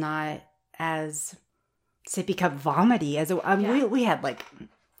where it's not as sippy cup vomity as we had like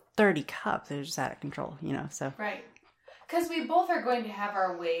 30 cups. It was just out of control, so. Right. Because we both are going to have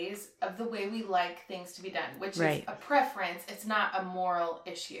our ways of the way we like things to be done, which is a preference. It's not a moral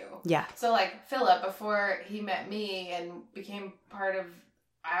issue. Yeah. So like Philip, before he met me and became part of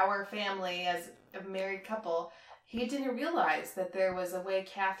our family as a married couple, he didn't realize that there was a way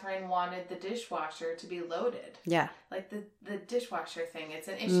Catherine wanted the dishwasher to be loaded. Yeah. Like the dishwasher thing. It's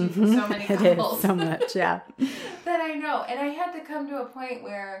an issue for so many couples. It is so much, yeah. That I know. And I had to come to a point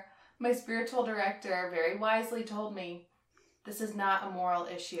where my spiritual director very wisely told me, this is not a moral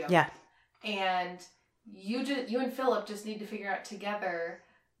issue. Yeah. And you and Philip just need to figure out together,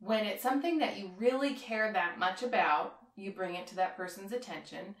 when it's something that you really care that much about, you bring it to that person's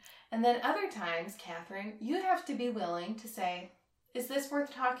attention. And then other times, Catherine, you have to be willing to say, is this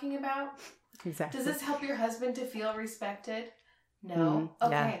worth talking about? Exactly. Does this help your husband to feel respected? No?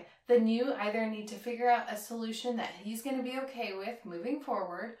 Okay. Yeah. Then you either need to figure out a solution that he's going to be okay with moving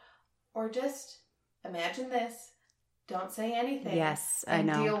forward, or just imagine this. Don't say anything. Yes, I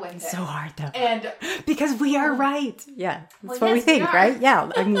know. Deal with it's it. So hard though. And because we are right. Yeah. That's what we think, right? Yeah.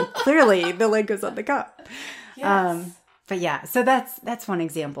 I mean, clearly the lid goes on the cup. Yes. But yeah, so that's one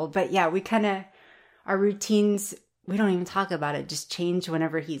example. But yeah, we kind of, our routines, we don't even talk about it, just change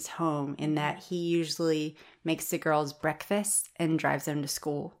whenever he's home, in that he usually makes the girls breakfast and drives them to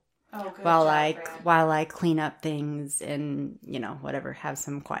school. Oh, good while job, while I clean up things and, whatever, have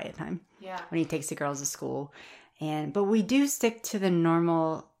some quiet time. Yeah. When he takes the girls to school. But we do stick to the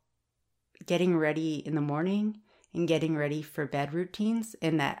normal getting ready in the morning and getting ready for bed routines,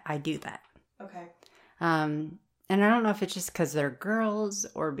 in that I do that. Okay. And I don't know if it's just because they're girls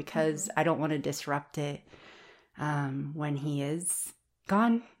or because I don't want to disrupt it when he is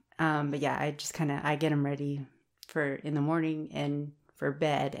gone. But yeah, I get him ready for in the morning and for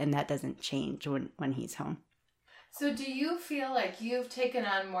bed, and that doesn't change when he's home. So do you feel like you've taken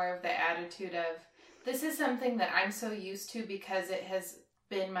on more of the attitude of, this is something that I'm so used to because it has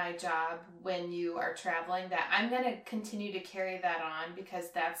been my job when you are traveling, that I'm going to continue to carry that on because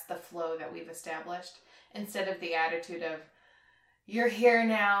that's the flow that we've established, instead of the attitude of, you're here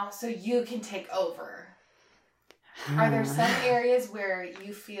now so you can take over? Are there some areas where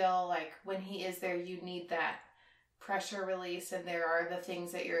you feel like when he is there, you need that pressure release, and there are the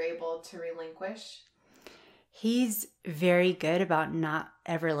things that you're able to relinquish? He's very good about not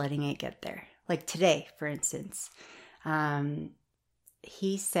ever letting it get there. Like today, for instance,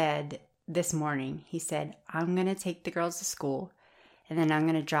 he said this morning, I'm going to take the girls to school, and then I'm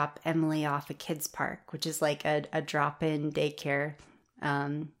going to drop Emily off at Kids Park, which is like a drop-in daycare.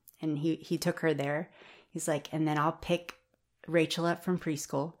 And he took her there. He's like, and then I'll pick Rachel up from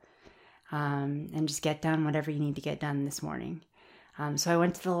preschool, and just get done whatever you need to get done this morning. So I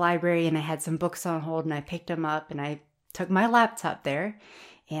went to the library and I had some books on hold and I picked them up and I took my laptop there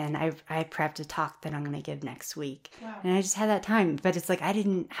and I prepped a talk that I'm going to give next week. Wow. And I just had that time, but it's like I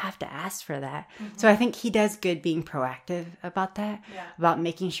didn't have to ask for that. So I think he does good being proactive about that, about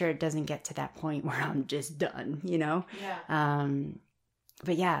making sure it doesn't get to that point where I'm just done, you know? Yeah.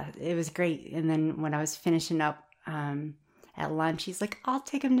 But yeah, it was great. And then when I was finishing up at lunch, he's like, I'll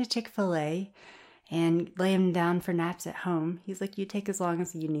take him to Chick-fil-A and lay him down for naps at home. He's like, you take as long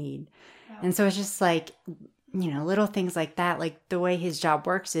as you need. Wow. And so it's just like, you know, little things like that. Like the way his job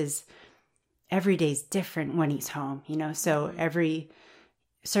works is every day's different when he's home, you know? So every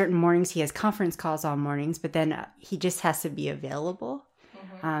certain mornings he has conference calls all mornings, but then he just has to be available.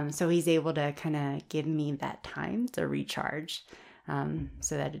 So he's able to kind of give me that time to recharge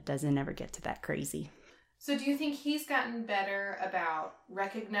so that it doesn't ever get to that crazy. So do you think he's gotten better about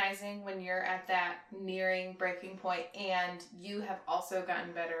recognizing when you're at that nearing breaking point, and you have also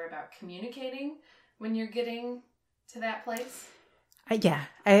gotten better about communicating when you're getting to that place?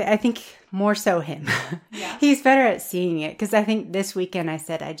 I think more so him. Yeah. He's better at seeing it, because I think this weekend I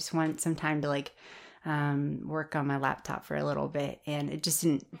said I just want some time to like work on my laptop for a little bit, and it just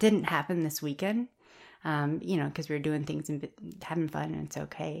didn't happen this weekend. You know, because we were doing things and having fun, and it's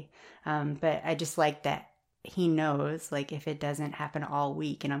okay. But I just like that he knows, like, if it doesn't happen all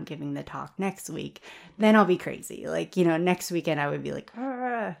week and I'm giving the talk next week, then I'll be crazy. Like, you know, next weekend I would be like,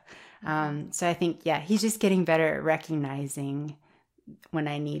 so I think, he's just getting better at recognizing when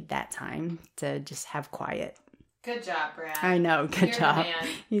I need that time to just have quiet. Good job, Brad. I know. Good You're job. the man.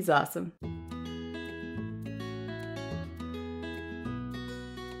 He's awesome.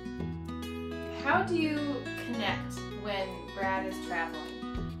 How do you connect when Brad is traveling?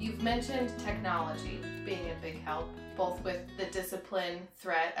 You've mentioned technology being a big help, both with the discipline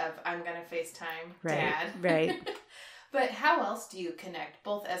threat of I'm going to FaceTime Dad. Right. But how else do you connect,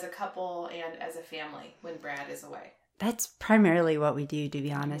 both as a couple and as a family, when Brad is away? That's primarily what we do, to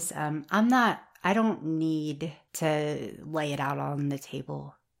be honest. I don't need to lay it out on the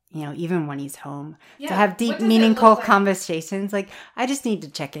table, you know, even when he's home, to have deep, meaningful conversations. Like, I just need to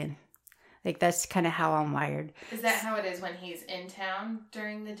check in. Like, that's kind of how I'm wired. Is that how it is when he's in town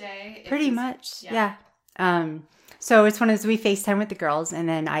during the day? Pretty much, yeah. So it's one of those, we FaceTime with the girls, and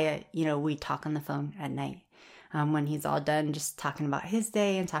then we talk on the phone at night when he's all done, just talking about his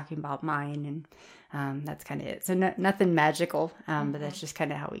day and talking about mine, and that's kind of it. So nothing magical, but that's just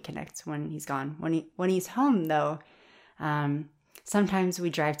kind of how we connect when he's gone. When he's home, though, sometimes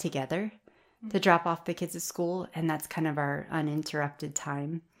we drive together to drop off the kids at school, and that's kind of our uninterrupted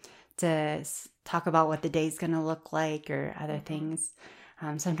time to talk about what the day's going to look like or other things.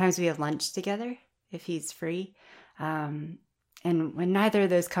 Sometimes we have lunch together if he's free. And when neither of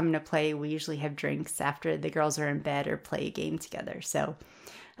those come into play, we usually have drinks after the girls are in bed or play a game together. So,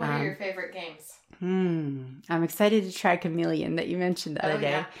 what are your favorite games? I'm excited to try Chameleon that you mentioned the other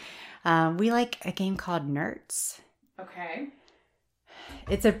day. Yeah. We like a game called Nerds. Okay.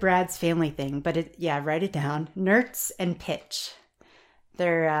 It's a Brad's family thing, but write it down. Nerds and Pitch.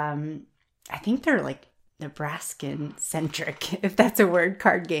 They're, I think they're like Nebraskan centric, if that's a word,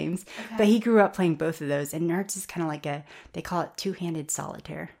 card games. Okay. But he grew up playing both of those, and Nerds is kind of like they call it two-handed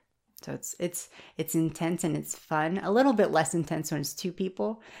solitaire. So it's intense and it's fun. A little bit less intense when it's two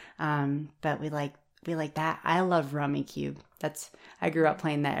people, but we like that. I love Rummikub. I grew up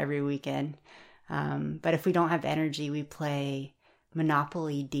playing that every weekend. But if we don't have energy, we play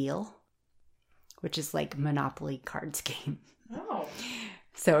Monopoly Deal, which is like Monopoly cards game. Oh.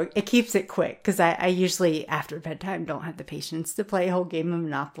 So it keeps it quick, because I usually, after bedtime, don't have the patience to play a whole game of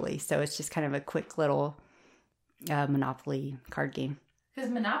Monopoly. So it's just kind of a quick little Monopoly card game.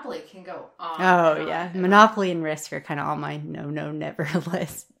 Because Monopoly can go on. Oh, yeah. Monopoly and Risk are kind of on my never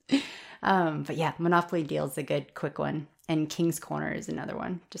list. But yeah, Monopoly Deal is a good, quick one. And King's Corner is another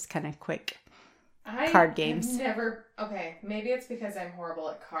one. Just kind of quick card games. Okay, maybe it's because I'm horrible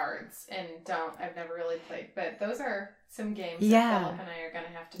at cards and I've never really played, but those are some games that Philip and I are going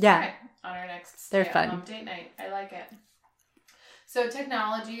to have to try on our next stay-at-home date night. I like it. So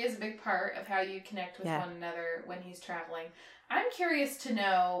technology is a big part of how you connect with one another when he's traveling. I'm curious to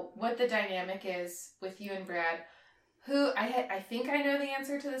know what the dynamic is with you and Brad. I think I know the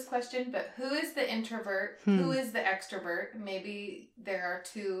answer to this question, but who is the introvert? Who is the extrovert? Maybe there are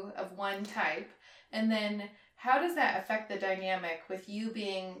two of one type. And then how does that affect the dynamic with you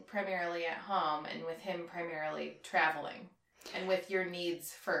being primarily at home and with him primarily traveling, and with your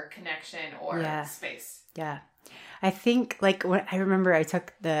needs for connection or space? Yeah. I think, like, I remember I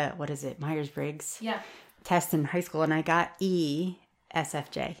took the, Myers-Briggs test in high school, and I got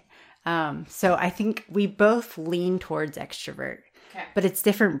ESFJ. So I think we both lean towards extrovert. Okay. But it's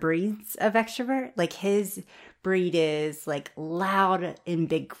different breeds of extrovert. Like his breed is like loud in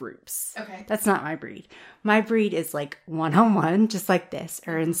big groups. Okay. That's not my breed. My breed is like one-on-one, just like this,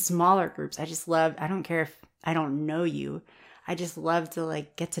 or in smaller groups. I don't care if I don't know you. I just love to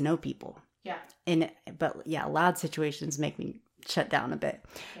like get to know people. Yeah. But yeah, loud situations make me shut down a bit.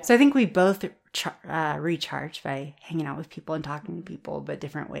 Yeah. So I think we both recharge by hanging out with people and talking to people, but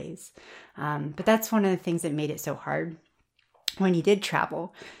different ways. But that's one of the things that made it so hard when you did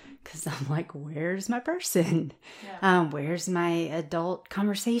travel, because I'm like, where's my person? Yeah. Where's my adult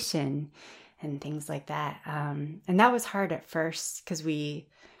conversation and things like that? And that was hard at first because we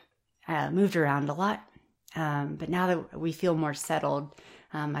moved around a lot. But now that we feel more settled,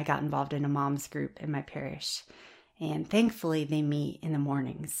 I got involved in a mom's group in my parish. And thankfully, they meet in the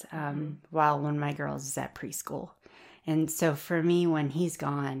mornings while one of my girls is at preschool. And so for me, when he's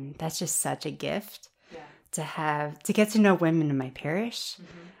gone, that's just such a gift to get to know women in my parish,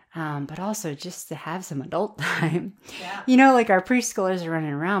 but also just to have some adult time. Yeah. You know, like our preschoolers are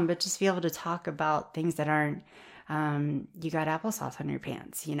running around, but just be able to talk about things that aren't, you got applesauce on your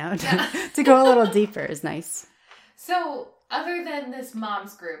pants, you know, to go a little deeper is nice. So other than this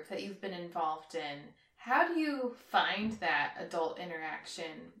mom's group that you've been involved in, how do you find that adult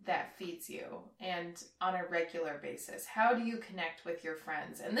interaction that feeds you and on a regular basis? How do you connect with your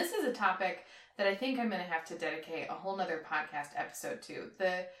friends? And this is a topic that I think I'm going to have to dedicate a whole nother podcast episode to.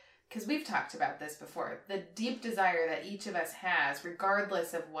 Because we've talked about this before. The deep desire that each of us has,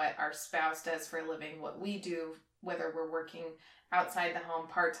 regardless of what our spouse does for a living, what we do, whether we're working outside the home,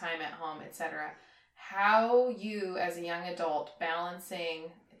 part-time at home, etc. How you, as a young adult,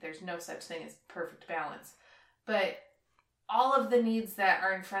 balancing... There's no such thing as perfect balance. But all of the needs that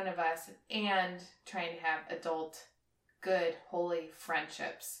are in front of us and trying to have adult, good, holy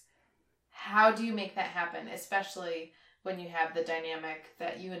friendships. How do you make that happen? Especially when you have the dynamic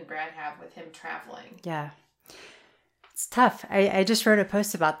that you and Brad have with him traveling. Yeah. It's tough. I just wrote a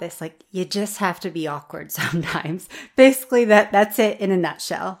post about this. Like, you just have to be awkward sometimes. Basically, that's it in a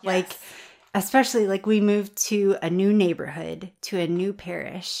nutshell. Yes. Like, especially like we moved to a new neighborhood, to a new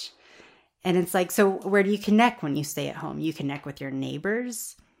parish. And it's like, so where do you connect when you stay at home? You connect with your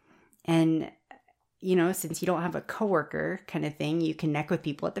neighbors. And, you know, since you don't have a coworker kind of thing, you connect with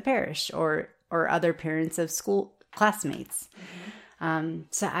people at the parish or other parents of school classmates. Mm-hmm.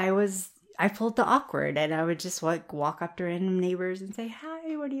 So I pulled the awkward, and I would just like walk up to random neighbors and say,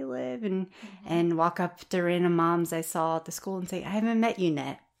 hi, where do you live? And walk up to random moms I saw at the school and say, I haven't met you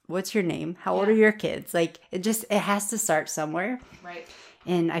yet. What's your name? How old are your kids? Like, it has to start somewhere. Right.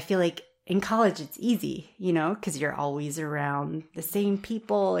 And I feel like in college, it's easy, you know, because you're always around the same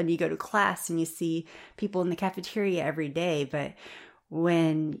people and you go to class and you see people in the cafeteria every day. But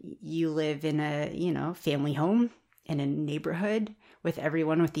when you live in a, you know, family home in a neighborhood with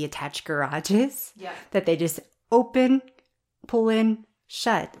everyone with the attached garages that they just open, pull in,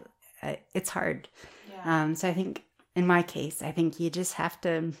 shut, it's hard. Yeah. So I think, in my case, I think you just have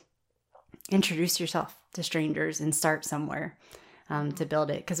to introduce yourself to strangers and start somewhere to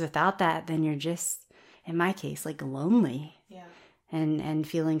build it. Because without that, then you're just, in my case, like lonely. Yeah. And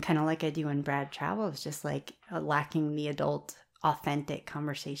feeling kind of like I do when Brad travels, just like lacking the adult, authentic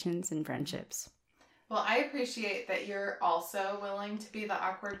conversations and friendships. Well, I appreciate that you're also willing to be the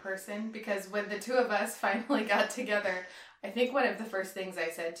awkward person, because when the two of us finally got together, I think one of the first things I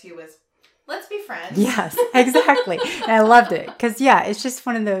said to you was, let's be friends. Yes, exactly. And I loved it. Because, it's just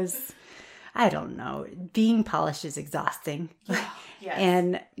one of those, I don't know, being polished is exhausting. Yes.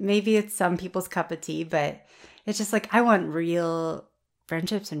 And maybe it's some people's cup of tea, but it's just like, I want real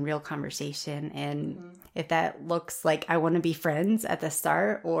friendships and real conversation. And if that looks like I want to be friends at the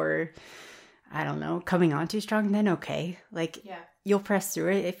start, or, I don't know, coming on too strong, then okay. Like, you'll press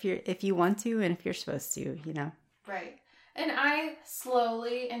through it if you want to and if you're supposed to, you know. Right. And I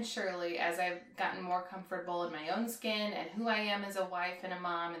slowly and surely, as I've gotten more comfortable in my own skin and who I am as a wife and a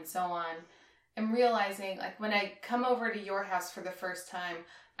mom and so on, am realizing, like, when I come over to your house for the first time,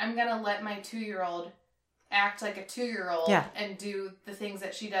 I'm going to let my 2-year-old act like a 2-year-old and do the things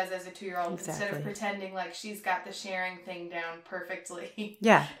that she does as a 2-year-old instead of pretending like she's got the sharing thing down perfectly.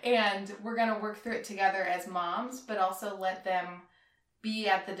 Yeah. And we're going to work through it together as moms, but also let them be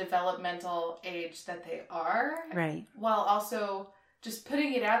at the developmental age that they are. Right. While also just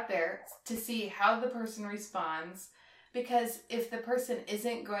putting it out there to see how the person responds. Because if the person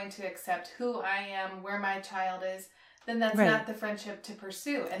isn't going to accept who I am, where my child is, then that's not the friendship to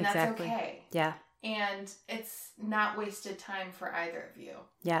pursue. And that's okay. Yeah. And it's not wasted time for either of you.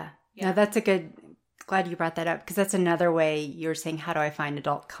 Yeah. No, that's a good... Glad you brought that up, because that's another way you're saying, how do I find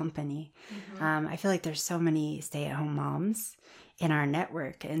adult company? Mm-hmm. I feel like there's so many stay-at-home moms, in our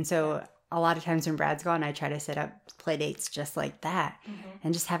network. And so a lot of times when Brad's gone, I try to set up play dates just like that,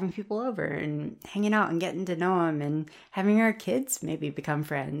 and just having people over and hanging out and getting to know them and having our kids maybe become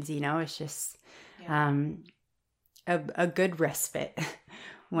friends. It's just a good respite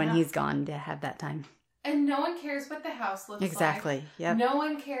when he's gone to have that time. And no one cares what the house looks like. Exactly. Yep. No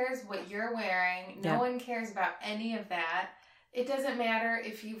one cares what you're wearing. No one cares about any of that. It doesn't matter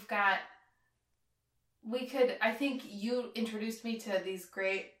if you've got... I think you introduced me to these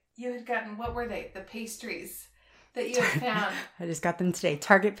great... You had gotten... What were they? The pastries that you had found. I just got them today.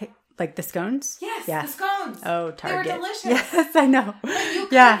 Target, like the scones? Yes, the scones. Oh, Target. They were delicious. Yes, I know. But you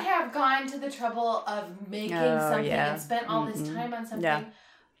could have gone to the trouble of making something and spent all this time on something. Yeah.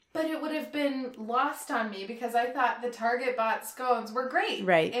 But it would have been lost on me because I thought the Target bought scones were great.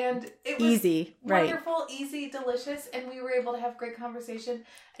 Right. And it was easy. Wonderful, easy, delicious. And we were able to have great conversation.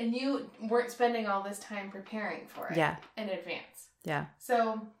 And you weren't spending all this time preparing for it in advance. Yeah.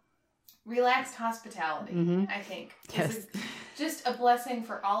 So relaxed hospitality, I think, is just a blessing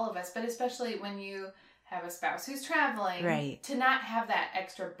for all of us. But especially when you have a spouse who's traveling, to not have that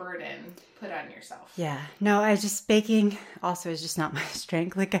extra burden put on yourself. Yeah. No, baking also is just not my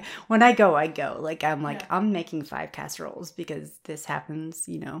strength. Like when I go. Like I'm making 5 casseroles because this happens,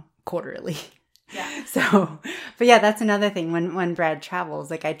 quarterly. Yeah. So, but yeah, that's another thing. When Brad travels,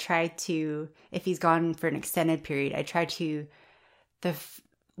 like I try to, if he's gone for an extended period, I try to,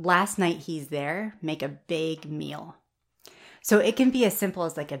 last night he's there, make a big meal. So it can be as simple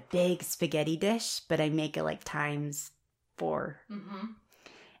as like a big spaghetti dish, but I make it like times 4.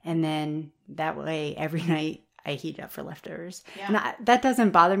 And then that way every night I heat it up for leftovers. Yeah. And that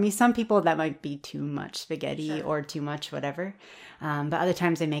doesn't bother me. Some people that might be too much spaghetti or too much whatever. But other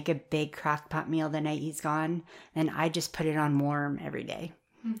times I make a big crock pot meal the night he's gone. And I just put it on warm every day.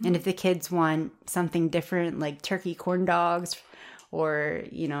 And if the kids want something different like turkey corn dogs or,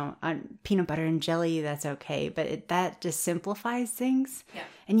 peanut butter and jelly, that's okay. But that just simplifies things. Yeah.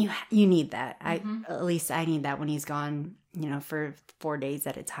 And you need that. At least I need that when he's gone, for 4 days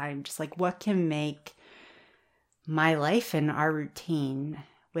at a time. Just like what can make my life and our routine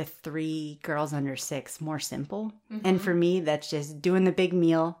with 3 girls under 6 more simple. And for me, that's just doing the big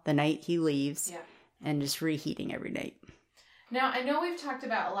meal the night he leaves and just reheating every night. Now, I know we've talked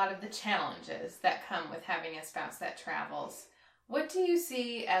about a lot of the challenges that come with having a spouse that travels. What do you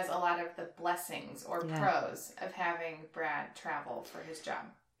see as a lot of the blessings or pros of having Brad travel for his job?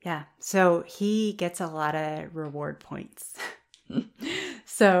 Yeah, so he gets a lot of reward points.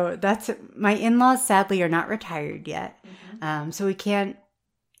 So my in-laws sadly are not retired yet. So we can't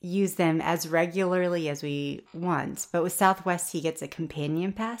use them as regularly as we want. But with Southwest, he gets a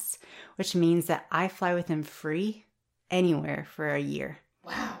companion pass, which means that I fly with him free anywhere for a year.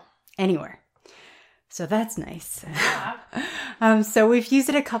 Wow. Anywhere. So that's nice. Yeah. So we've used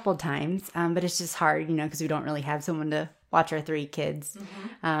it a couple times, but it's just hard, because we don't really have someone to watch our 3 kids.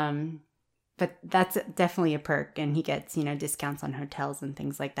 But that's definitely a perk, and he gets, discounts on hotels and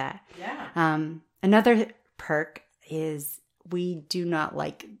things like that. Yeah. Another perk is we do not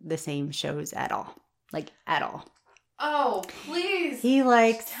like the same shows at all. Like, at all. Oh, please. He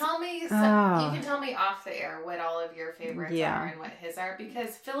likes... Tell me... You can tell me off the air what all of your favorites are and what his are,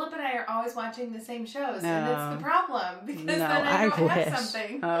 because Philip and I are always watching the same shows, and it's the problem, because then I don't have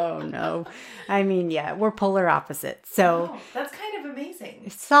something. Oh, no. I mean, we're polar opposites, so... Oh, that's kind of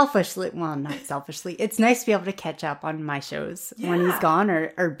amazing. Selfishly... Well, not selfishly. It's nice to be able to catch up on my shows when he's gone,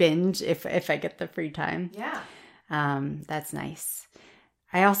 or binge if I get the free time. Yeah. That's nice.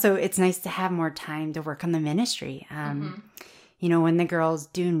 It's nice to have more time to work on the ministry. When the girls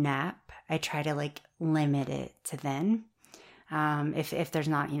do nap, I try to limit it to then. If there's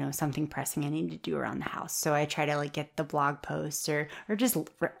not, something pressing I need to do around the house. So I try to get the blog posts or just,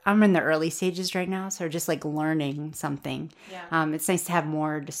 I'm in the early stages right now. So just learning something. Yeah. It's nice to have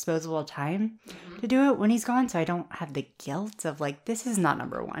more disposable time to do it when he's gone. So I don't have the guilt of this is not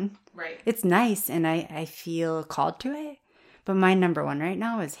number one. Right. It's nice. And I feel called to it. But my number one right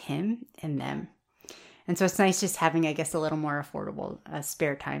now is him and them. And so it's nice just having, I guess, a little more affordable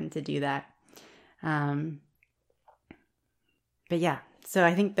spare time to do that. But yeah, so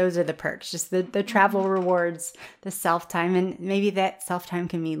I think those are the perks. Just the travel rewards, the self-time. And maybe that self-time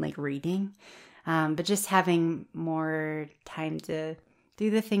can mean reading. But just having more time to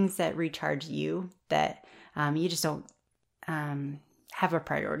do the things that recharge you, that you just don't have a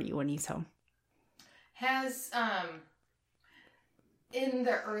priority when he's home. Has... in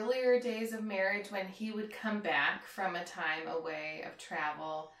the earlier days of marriage, when he would come back from a time away of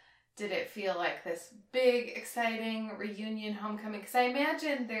travel, Did it feel like this big, exciting reunion homecoming? Because I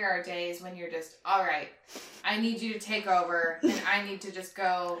imagine there are days when you're just, all right, I need you to take over, and I need to just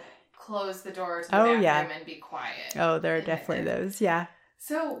go close the door to the bathroom and be quiet. Oh, there are definitely those, yeah.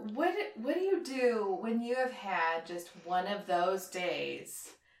 So what do you do when you have had just one of those days,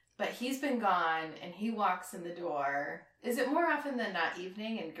 but he's been gone, and he walks in the door? Is it more often than not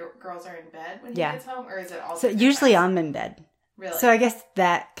evening, and girls are in bed when he gets home, or is it all? So usually I'm in bed. Really? So I guess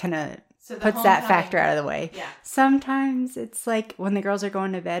that kind of puts that factor out of the way. Yeah. Sometimes it's like when the girls are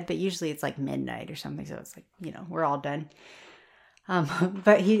going to bed, but usually it's like midnight or something. So it's like, we're all done.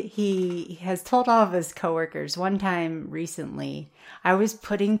 But he has told all of his coworkers one time recently, I was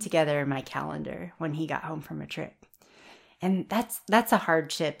putting together my calendar when he got home from a trip. And that's a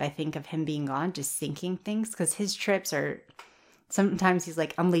hardship, I think, of him being gone, just syncing things, because his trips are... Sometimes he's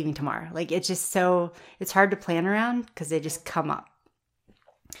like, I'm leaving tomorrow. Like, it's just it's hard to plan around because they just come up.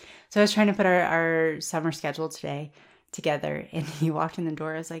 So I was trying to put our summer schedule together, and he walked in the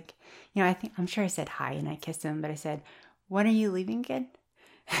door. I was like, I'm sure I said hi and I kissed him, but I said, when are you leaving again?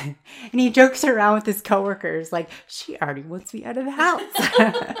 And he jokes around with his coworkers like, she already wants me out of the house.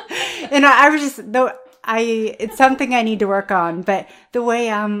 And I was just, it's something I need to work on, but the way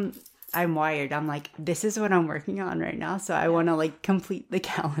I'm wired, I'm like, this is what I'm working on right now. So I want to like complete the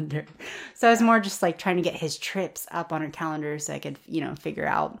calendar. So I was more just like trying to get his trips up on our calendar so I could, figure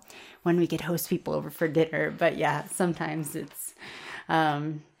out when we could host people over for dinner. But yeah, sometimes it's,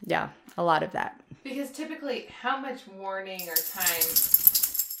 a lot of that. Because typically, how much warning or time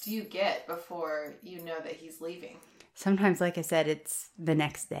do you get before you know that he's leaving? Sometimes, like I said, it's the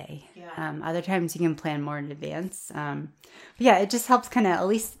next day. Yeah. Other times you can plan more in advance. But yeah, it just helps kind of at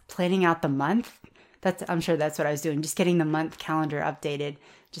least planning out the month. I'm sure that's what I was doing. Just getting the month calendar updated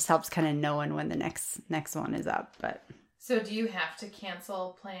just helps kind of knowing when the next one is up. But so do you have to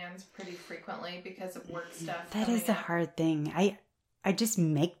cancel plans pretty frequently because of work stuff? That is a hard thing. I just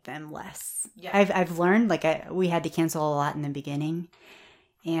make them less. Yeah. I've learned, we had to cancel a lot in the beginning.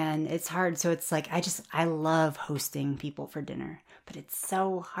 And it's hard. So it's like, I love hosting people for dinner, but it's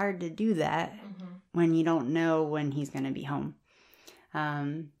so hard to do that when you don't know when he's going to be home.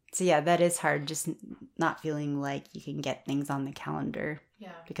 So yeah, that is hard. Just not feeling like you can get things on the calendar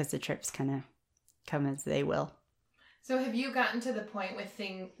because the trips kind of come as they will. So have you gotten to the point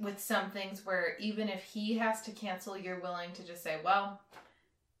with some things where even if he has to cancel, you're willing to just say, well,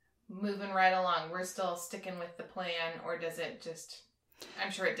 moving right along, we're still sticking with the plan, or does it just...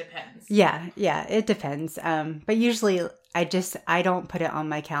 I'm sure it depends. Yeah, it depends. But usually I don't put it on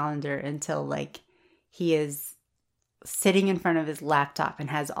my calendar until like he is sitting in front of his laptop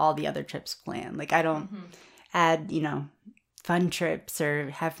and has all the other trips planned. Like I don't add, fun trips or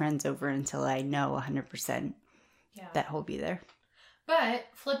have friends over until I know 100% that he'll be there. But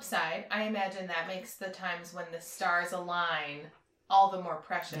flip side, I imagine that makes the times when the stars align all the more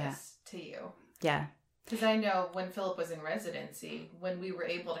precious to you. Yeah. Because I know when Philip was in residency, when we were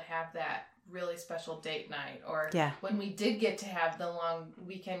able to have that really special date night, or when we did get to have the long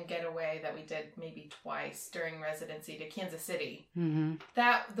weekend getaway that we did maybe twice during residency to Kansas City,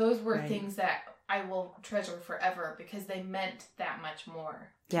 those were things that I will treasure forever because they meant that much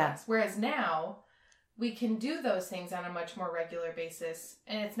more to us. Whereas now, we can do those things on a much more regular basis,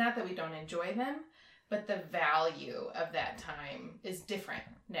 and it's not that we don't enjoy them, but the value of that time is different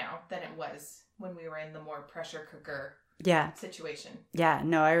now than it was when we were in the more pressure cooker situation. Yeah,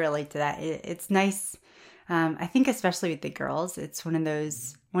 no, I relate to that. It's nice. I think especially with the girls, it's one of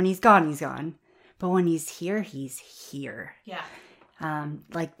those, when he's gone, he's gone. But when he's here, he's here. Yeah.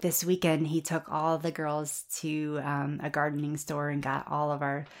 Like this weekend, he took all the girls to a gardening store and got all of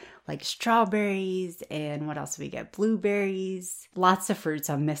our like strawberries and what else did we get? Blueberries, lots of fruits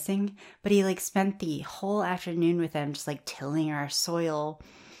I'm missing. But he like spent the whole afternoon with them just like tilling our soil.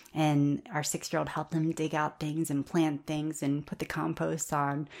 And our 6-year-old helped him dig out things and plant things and put the compost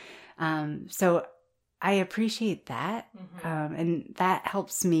on. So I appreciate that. And that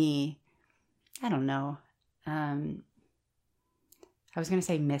helps me, I don't know. I was going to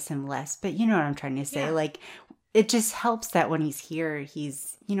say miss him less, but you know what I'm trying to say. Yeah. Like, it just helps that when he's here,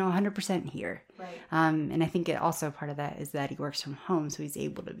 he's, 100% here. Right. And I think part of that is that he works from home, so he's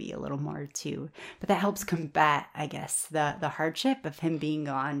able to be a little more too. But that helps combat, I guess, the hardship of him being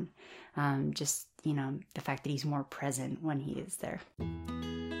gone. Just, the fact that he's more present when he is there.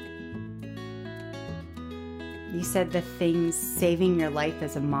 You said the things saving your life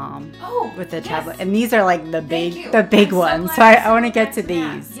as a mom with the travel. And these are like the big ones. So I want to get to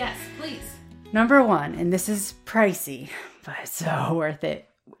these. Yes, please. Number 1, and this is pricey, but it's so worth it.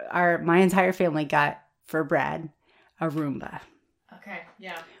 My entire family got for Brad a Roomba. Okay.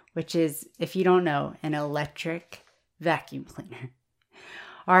 Yeah. Which is, if you don't know, an electric vacuum cleaner.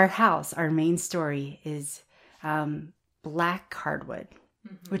 Our house, our main story is black hardwood,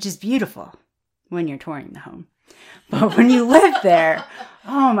 which is beautiful when you're touring the home. But when you live there,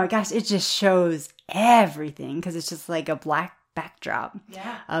 oh my gosh, it just shows everything because it's just like a black backdrop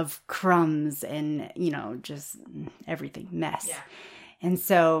of crumbs and, just everything, mess. Yeah. And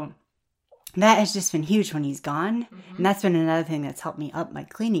so that has just been huge when he's gone. And that's been another thing that's helped me up my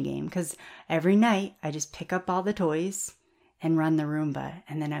cleaning game because every night I just pick up all the toys and run the Roomba.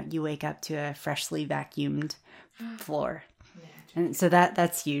 And then you wake up to a freshly vacuumed floor. And so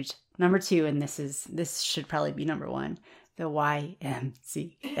that's huge. Number 2, and this should probably be number 1, the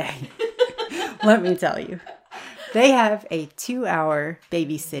YMCA. Let me tell you. They have a 2-hour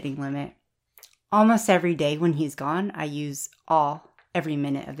babysitting limit. Almost every day when he's gone, I use every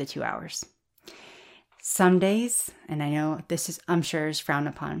minute of the 2 hours. Some days, and I know I'm sure is frowned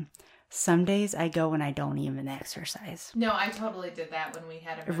upon. Some days I go and I don't even exercise. No, I totally did that when we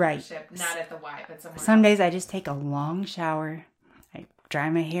had a membership. Right. Not at the Y, but somewhere Some else. days I just take a long shower. I dry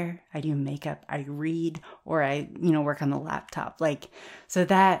my hair. I do makeup. I read, or I, work on the laptop. So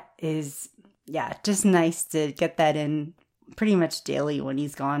that is, just nice to get that in pretty much daily when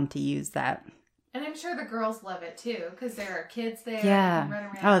he's gone to use that. And I'm sure the girls love it too, because there are kids there. Yeah. Run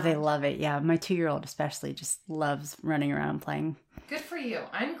around. Oh, they love it. Yeah. My 2-year-old especially just loves running around playing. Good for you.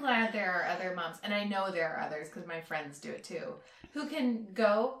 I'm glad there are other moms, and I know there are others because my friends do it too, who can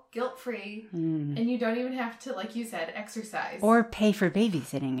go guilt-free, and you don't even have to, like you said, exercise. Or pay for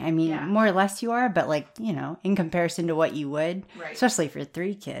babysitting. I mean, more or less you are, but in comparison to what you would, especially for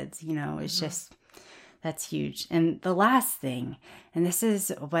 3 kids, it's just, that's huge. And the last thing, and this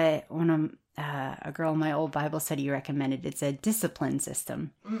is what a girl in my old Bible study recommended, it's a discipline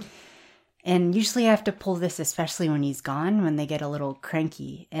system. And usually I have to pull this, especially when he's gone, when they get a little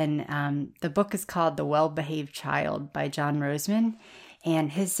cranky. And the book is called The Well-Behaved Child by John Roseman.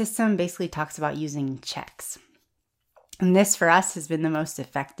 And his system basically talks about using checks. And this for us has been the most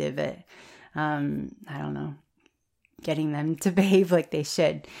effective at, getting them to behave like they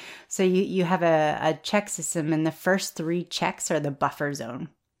should. So you have a check system, and the first 3 checks are the buffer zone.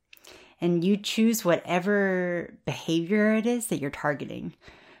 And you choose whatever behavior it is that you're targeting.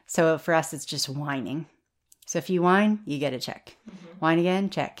 So for us, it's just whining. So if you whine, you get a check. Whine again,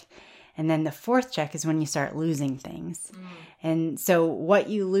 check. And then the 4th check is when you start losing things. And so what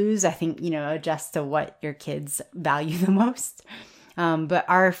you lose, I think, adjusts to what your kids value the most. But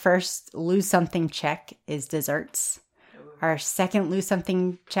our first lose something check is desserts. Our second lose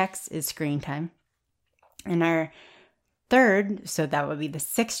something checks is screen time. And our 3rd, so that would be the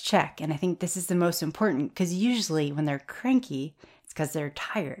 6th check. And I think this is the most important because usually when they're cranky, it's because they're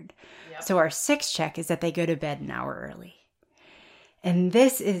tired. Yep. So our 6th check is that they go to bed an hour early. And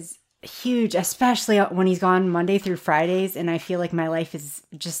this is huge, especially when he's gone Monday through Fridays. And I feel like my life is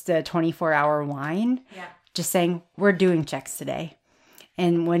just a 24-hour whine. Yeah. Just saying, we're doing checks today.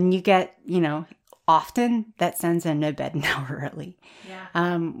 And when you get, often, that sends them to bed an hour early.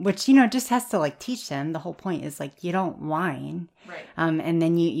 Yeah. Which, just has to teach them. The whole point is you don't whine. Right. And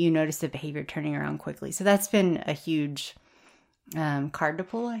then you notice the behavior turning around quickly. So that's been a huge card to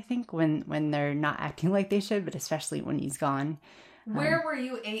pull, I think, when they're not acting like they should, but especially when he's gone. Where were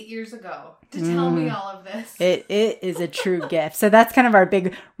you 8 years ago to tell me all of this? It is a true gift. So that's kind of our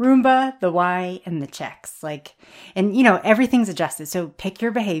big Roomba, the Y, and the checks. And everything's adjusted. So pick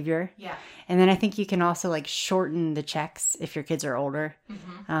your behavior. Yeah. And then I think you can also shorten the checks if your kids are older,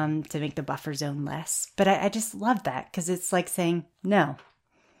 to make the buffer zone less. But I just love that because it's like saying no.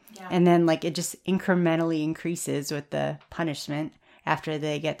 Yeah. And then it just incrementally increases with the punishment after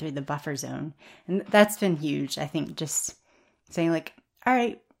they get through the buffer zone. And that's been huge. I think just saying all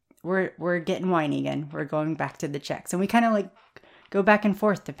right, we're getting whiny again. We're going back to the checks. And we kind of go back and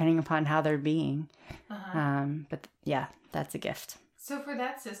forth depending upon how they're being. But yeah, that's a gift. So for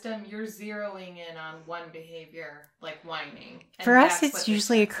that system, you're zeroing in on one behavior, like whining. For us, it's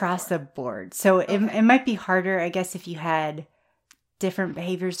usually across the board. So it might be harder, I guess, if you had different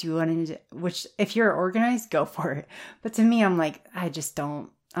behaviors you wanted to, which if you're organized, go for it. But to me, I'm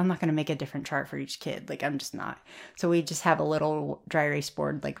I'm not going to make a different chart for each kid. I'm just not. So we just have a little dry erase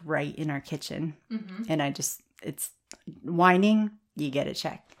board, right in our kitchen. And it's whining, you get a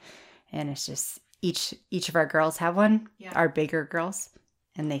check. And it's just each of our girls have one, our bigger girls,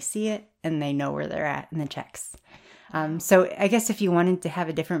 and they see it and they know where they're at in the checks. So I guess if you wanted to have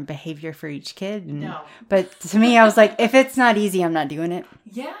a different behavior for each kid. No. But to me, I was if it's not easy, I'm not doing it.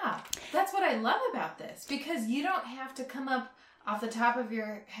 Yeah. That's what I love about this, because you don't have to come up off the top of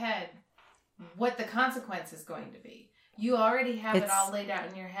your head what the consequence is going to be. You already have it all laid out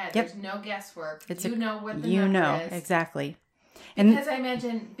in your head. Yep. There's no guesswork. It's you know what the number is. Exactly. Because I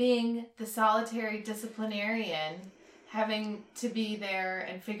imagine being the solitary disciplinarian, having to be there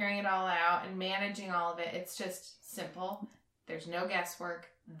and figuring it all out and managing all of it, it's just simple. There's no guesswork.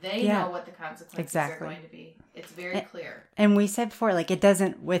 They know what the consequences are going to be. It's very clear. And we said before, like, it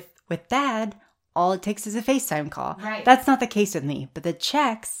doesn't, with Dad, all it takes is a FaceTime call. Right. That's not the case with me. But the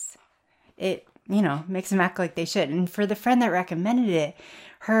checks, it, makes them act like they should. And for the friend that recommended it,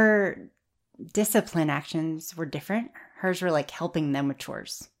 her discipline actions were different. Hers were like helping them with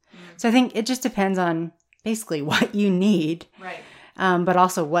chores. So I think it just depends on basically what you need. Right. But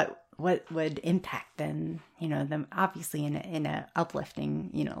also what would impact them, them obviously in a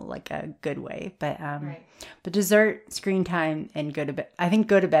uplifting, like a good way. But but dessert, screen time, and go to bed. I think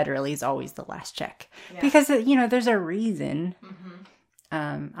go to bed early is always the last check. Yeah. Because, there's a reason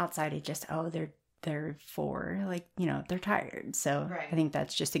outside of just, they're 4, like, they're tired. So I think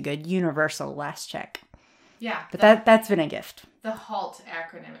that's just a good universal last check. Yeah. But that's been a gift. The HALT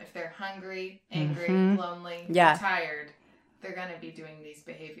acronym. If they're hungry, angry, lonely, tired, they're going to be doing these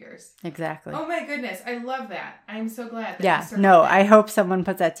behaviors. Exactly. Oh my goodness. I love that. I'm so glad. I hope someone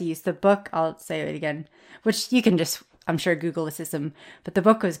puts that to use. The book, I'll say it again, which you can just, I'm sure, Google the system. But the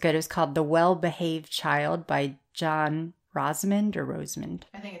book was good. It was called The Well-Behaved Child by John Rosemond.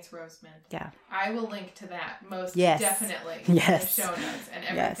 I think it's Rosemond. Yeah. I will link to that most definitely in the show notes and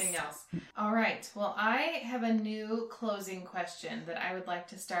everything else. All right. Well, I have a new closing question that I would like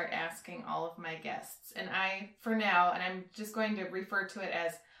to start asking all of my guests. And for now, and I'm just going to refer to it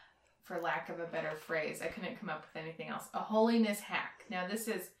as, for lack of a better phrase, I couldn't come up with anything else, a holiness hack. Now, this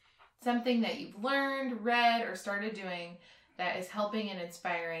is something that you've learned, read, or started doing that is helping and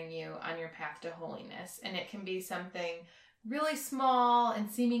inspiring you on your path to holiness. And it can be something really small and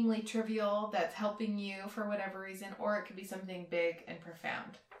seemingly trivial that's helping you for whatever reason, or it could be something big and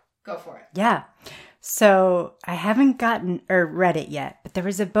profound. Go for it. Yeah. So I haven't gotten or read it yet, but there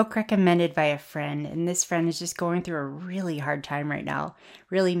was a book recommended by a friend, and this friend is just going through a really hard time right now,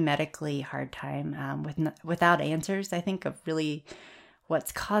 really medically hard time, without answers, I think, of really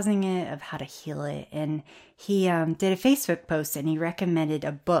what's causing it, of how to heal it. And he did a Facebook post, and he recommended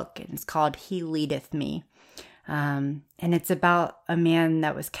a book, and it's called He Leadeth Me. And it's about a man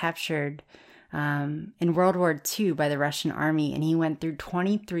that was captured in World War II by the Russian army, and he went through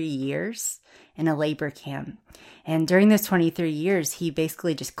 23 years in a labor camp. And during those 23 years, he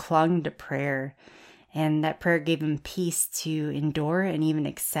basically just clung to prayer, and that prayer gave him peace to endure and even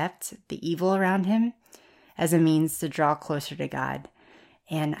accept the evil around him as a means to draw closer to God.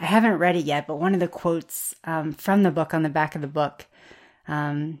 And I haven't read it yet, but one of the quotes from the book on the back of the book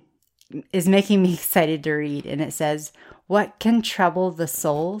is making me excited to read. And it says, "What can trouble the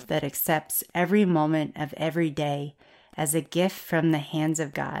soul that accepts every moment of every day as a gift from the hands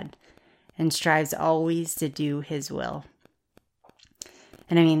of God and strives always to do his will?"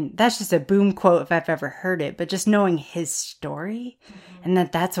 And I mean, that's just a boom quote if I've ever heard it, but just knowing his story and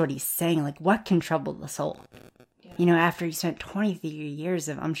that's what he's saying, like, what can trouble the soul? Yeah. After he spent 23 years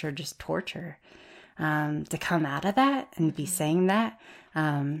of, I'm sure, just torture, to come out of that and be saying that,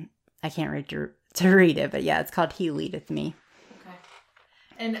 I can't wait to read it, but yeah, it's called He Leadeth Me. Okay.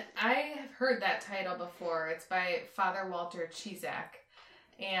 And I have heard that title before. It's by Father Walter Ciszek,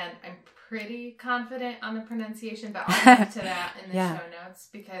 and I'm pretty confident on the pronunciation, but I'll link to that in the show notes,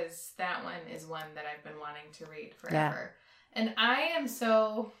 because that one is one that I've been wanting to read forever. Yeah. And I am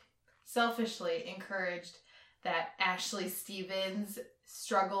so selfishly encouraged that Ashley Stevens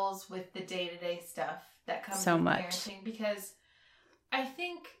struggles with the day-to-day stuff that comes with parenting, because I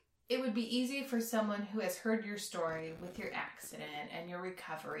think it would be easy for someone who has heard your story with your accident and your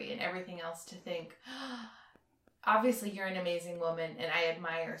recovery and everything else to think, obviously you're an amazing woman and I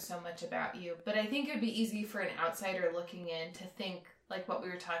admire so much about you. But I think it would be easy for an outsider looking in to think, like what we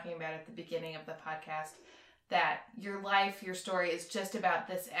were talking about at the beginning of the podcast, that your life, your story is just about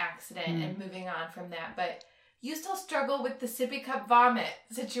this accident and moving on from that. But you still struggle with the sippy cup vomit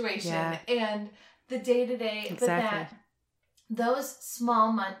situation and the day-to-day. Exactly. But that those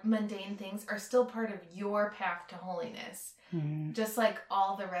small mundane things are still part of your path to holiness, just like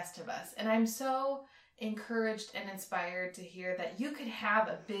all the rest of us. And I'm so encouraged and inspired to hear that you could have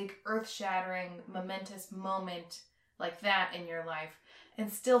a big earth-shattering, momentous moment like that in your life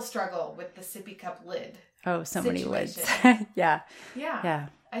and still struggle with the sippy cup lid. Oh, so many lids. Yeah.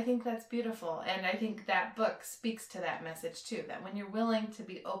 I think that's beautiful. And I think that book speaks to that message too, that when you're willing to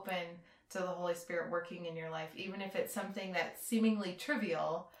be open to the Holy Spirit working in your life, even if it's something that's seemingly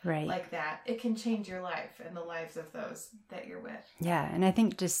trivial like that, it can change your life and the lives of those that you're with. Yeah, and I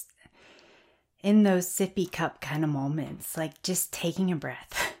think just in those sippy cup kind of moments, like just taking a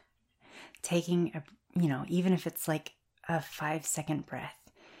breath, taking a, even if it's like a 5-second breath,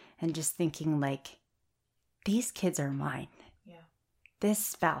 and just thinking like, these kids are mine. Yeah. This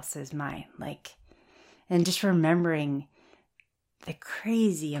spouse is mine. Like, and just remembering the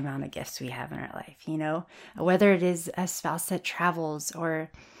crazy amount of gifts we have in our life, whether it is a spouse that travels or,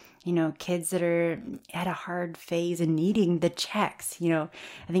 kids that are at a hard phase and needing the checks, I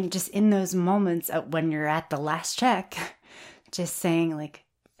think just in those moments when you're at the last check, just saying like,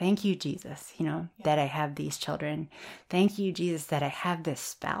 thank you, Jesus, that I have these children. Thank you, Jesus, that I have this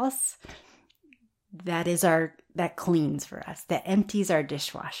spouse that cleans for us, that empties our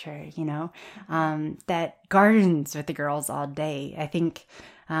dishwasher, that gardens with the girls all day. I think,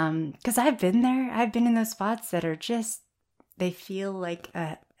 because I've been there, I've been in those spots that are just, they feel like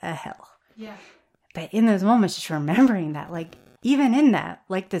a hell. Yeah. But in those moments, just remembering that, like, even in that,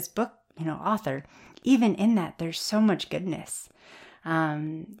 like this book, author, even in that, there's so much goodness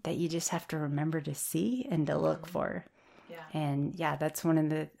that you just have to remember to see and to look for. Yeah. And yeah, that's one of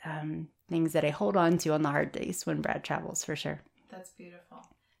the things that I hold on to on the hard days when Brad travels, for sure. That's beautiful.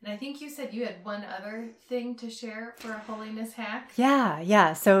 And I think you said you had one other thing to share for a holiness hack.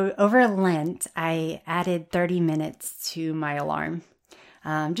 Yeah. So over Lent, I added 30 minutes to my alarm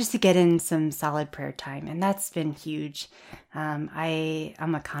just to get in some solid prayer time. And that's been huge. I'm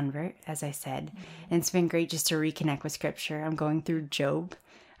a convert, as I said, and it's been great just to reconnect with scripture. I'm going through Job.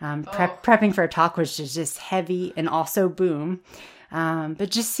 Prepping for a talk was just heavy and also boom.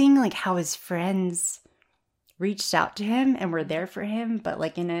 But just seeing like how his friends reached out to him and were there for him, but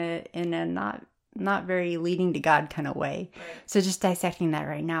like in a not very leading to God kind of way. Right. So just dissecting that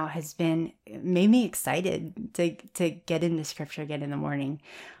right now made me excited to get into scripture again in the morning,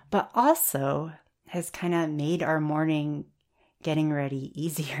 but also has kind of made our morning getting ready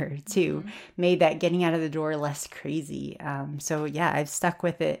easier too, made that getting out of the door less crazy. So yeah, I've stuck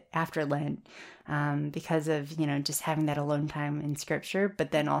with it after Lent because of, just having that alone time in scripture,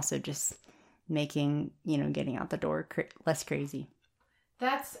 but then also just making, getting out the door less crazy.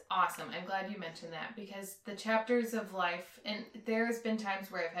 That's awesome. I'm glad you mentioned that because the chapters of life, and there's been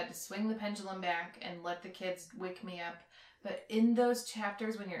times where I've had to swing the pendulum back and let the kids wake me up. But in those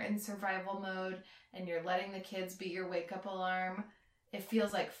chapters when you're in survival mode and you're letting the kids be your wake up alarm, it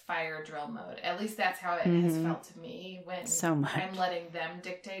feels like fire drill mode. At least that's how it has felt to me when I'm letting them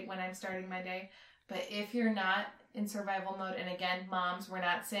dictate when I'm starting my day. But if you're not in survival mode, and again, moms, we're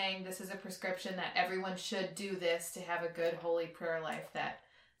not saying this is a prescription that everyone should do this to have a good, holy prayer life, that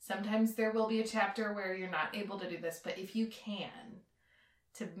sometimes there will be a chapter where you're not able to do this, but if you can,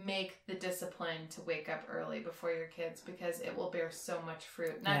 to make the discipline to wake up early before your kids, because it will bear so much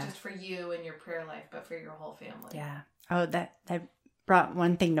fruit, not just for you and your prayer life, but for your whole family. Yeah. Oh, that brought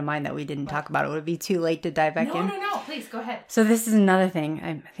one thing to mind that we didn't talk about. It would be too late to dive back in. No, please go ahead. So this is another thing.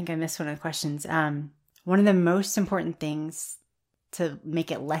 I think I missed one of the questions. One of the most important things to make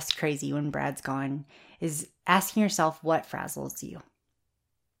it less crazy when Brad's gone is asking yourself what frazzles you.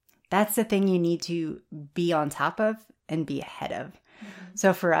 That's the thing you need to be on top of and be ahead of. Mm-hmm.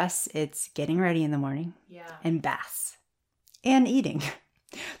 So for us, it's getting ready in the morning and baths and eating.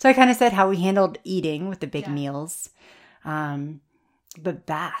 So I kind of said how we handled eating with the big meals. But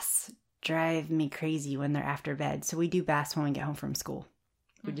baths drive me crazy when they're after bed. So we do baths when we get home from school.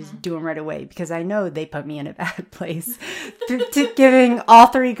 We just do them right away because I know they put me in a bad place. to getting all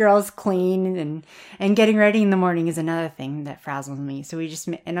three girls clean and getting ready in the morning is another thing that frazzles me. So we just,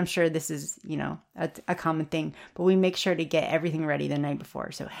 and I'm sure this is, a common thing, but we make sure to get everything ready the night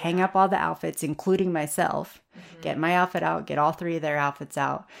before. So hang up all the outfits, including myself, get my outfit out, get all three of their outfits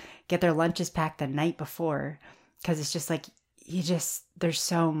out, get their lunches packed the night before. Because it's just like, there's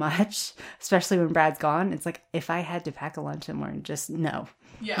so much, especially when Brad's gone. It's like, if I had to pack a lunch in the morning, just no.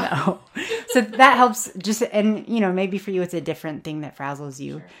 No. So that helps and maybe for you, it's a different thing that frazzles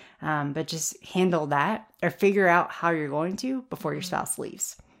you. Sure. But just handle that or figure out how you're going to before your spouse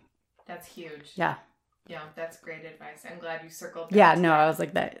leaves. That's huge. Yeah. Yeah. That's great advice. I'm glad you circled that. Yeah. No, I was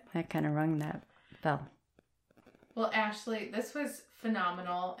like that kind of rung that bell. Well, Ashley, this was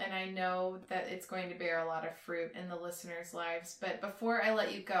phenomenal, and I know that it's going to bear a lot of fruit in the listeners' lives. But before I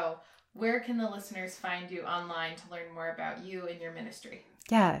let you go, where can the listeners find you online to learn more about you and your ministry?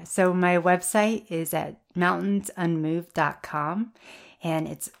 Yeah, so my website is at mountainsunmoved.com, and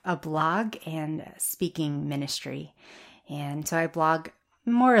it's a blog and speaking ministry. And so I blog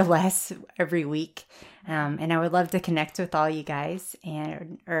more or less every week. And I would love to connect with all you guys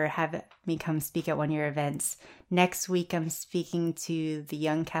or have me come speak at one of your events. Next week, I'm speaking to the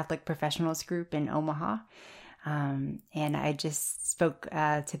Young Catholic Professionals Group in Omaha. And I just spoke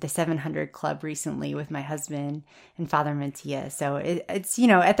to the 700 Club recently with my husband and Father Mattia. So it's,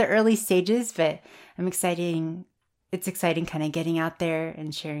 at the early stages, but it's exciting kind of getting out there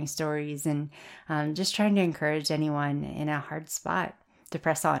and sharing stories and just trying to encourage anyone in a hard spot to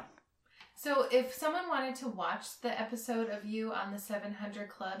press on. So if someone wanted to watch the episode of you on the 700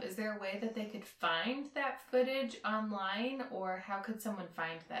 Club, is there a way that they could find that footage online, or how could someone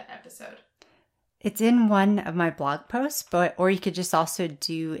find that episode? It's in one of my blog posts, or you could just also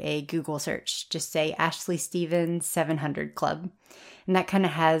do a Google search. Just say Ashley Stevens 700 Club. And that kind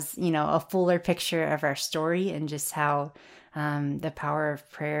of has, a fuller picture of our story and just how the power of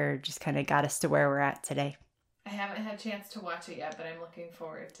prayer just kind of got us to where we're at today. I haven't had a chance to watch it yet, but I'm looking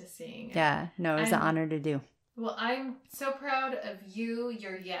forward to seeing it. Yeah, no, it was an honor to do. Well, I'm so proud of you,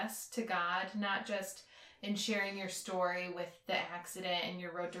 your yes to God, not just in sharing your story with the accident and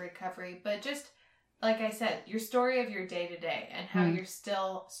your road to recovery, but just, like I said, your story of your day-to-day and how you're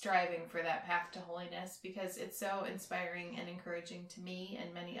still striving for that path to holiness, because it's so inspiring and encouraging to me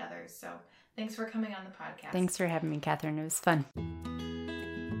and many others. So thanks for coming on the podcast. Thanks for having me, Catherine. It was fun.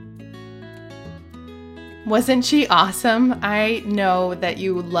 Wasn't she awesome? I know that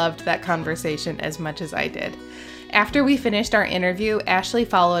you loved that conversation as much as I did. After we finished our interview, Ashley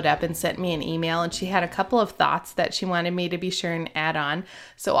followed up and sent me an email, and she had a couple of thoughts that she wanted me to be sure and add on.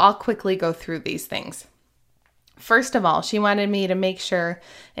 So I'll quickly go through these things. First of all, she wanted me to make sure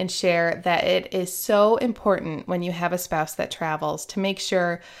and share that it is so important when you have a spouse that travels to make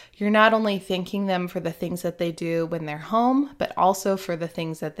sure you're not only thanking them for the things that they do when they're home, but also for the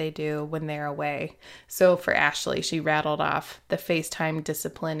things that they do when they're away. So for Ashley, she rattled off the FaceTime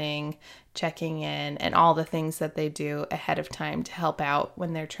disciplining, checking in, and all the things that they do ahead of time to help out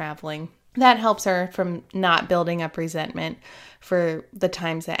when they're traveling. That helps her from not building up resentment for the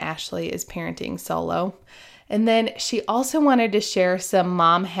times that Ashley is parenting solo. And then she also wanted to share some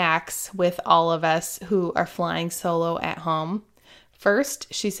mom hacks with all of us who are flying solo at home.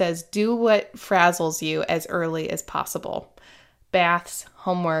 First, she says, do what frazzles you as early as possible. Baths,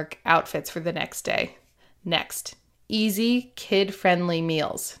 homework, outfits for the next day. Next, easy, kid-friendly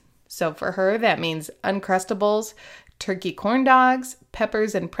meals. So for her, that means Uncrustables, turkey corn dogs,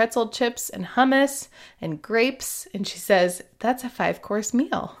 peppers and pretzel chips, and hummus, and grapes. And she says, that's a 5-course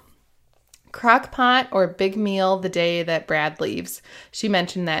meal. Crock pot or big meal the day that Brad leaves. She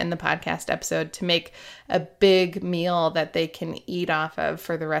mentioned that in the podcast episode, to make a big meal that they can eat off of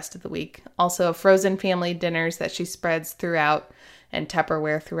for the rest of the week. Also, frozen family dinners that she spreads throughout and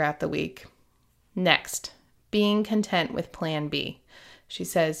Tupperware throughout the week. Next, being content with Plan B. She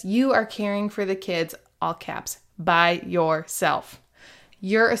says, you are caring for the kids, all caps, by yourself.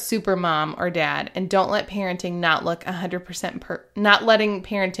 You're a super mom or dad, and don't let parenting not letting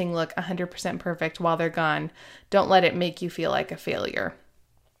parenting look 100% perfect while they're gone. Don't let it make you feel like a failure.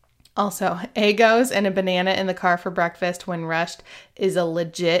 Also, Eggos and a banana in the car for breakfast when rushed is a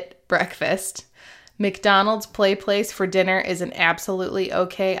legit breakfast. McDonald's play place for dinner is an absolutely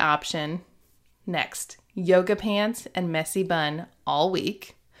okay option. Next, yoga pants and messy bun all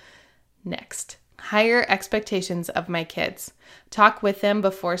week. Next, higher expectations of my kids. Talk with them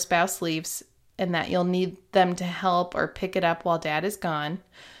before spouse leaves and that you'll need them to help or pick it up while dad is gone.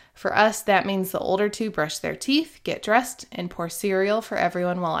 For us, that means the older two brush their teeth, get dressed, and pour cereal for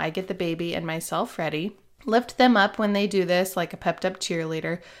everyone while I get the baby and myself ready. Lift them up when they do this like a pepped up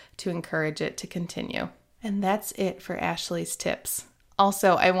cheerleader to encourage it to continue. And that's it for Ashley's tips.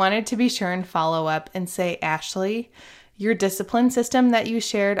 Also, I wanted to be sure and follow up and say, Ashley, your discipline system that you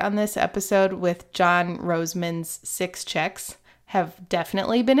shared on this episode with John Roseman's 6 checks have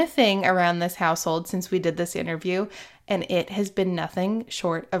definitely been a thing around this household since we did this interview, and it has been nothing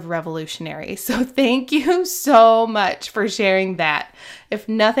short of revolutionary. So thank you so much for sharing that. If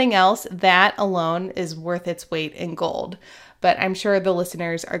nothing else, that alone is worth its weight in gold. But I'm sure the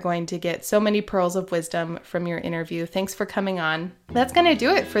listeners are going to get so many pearls of wisdom from your interview. Thanks for coming on. That's going to do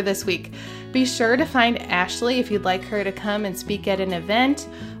it for this week. Be sure to find Ashley if you'd like her to come and speak at an event,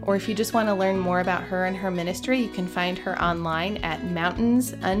 or if you just want to learn more about her and her ministry, you can find her online at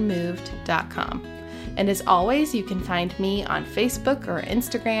mountainsunmoved.com. And as always, you can find me on Facebook or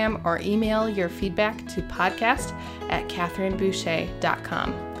Instagram, or email your feedback to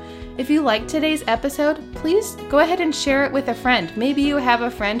podcast@catherineboucher.com. If you liked today's episode, please go ahead and share it with a friend. Maybe you have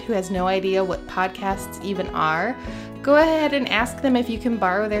a friend who has no idea what podcasts even are. Go ahead and ask them if you can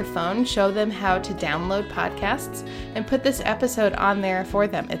borrow their phone, show them how to download podcasts, and put this episode on there for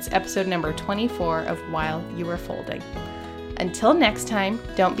them. It's episode number 24 of While You Were Folding. Until next time,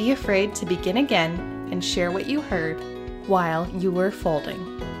 don't be afraid to begin again and share what you heard while you were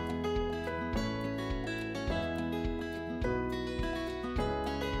folding.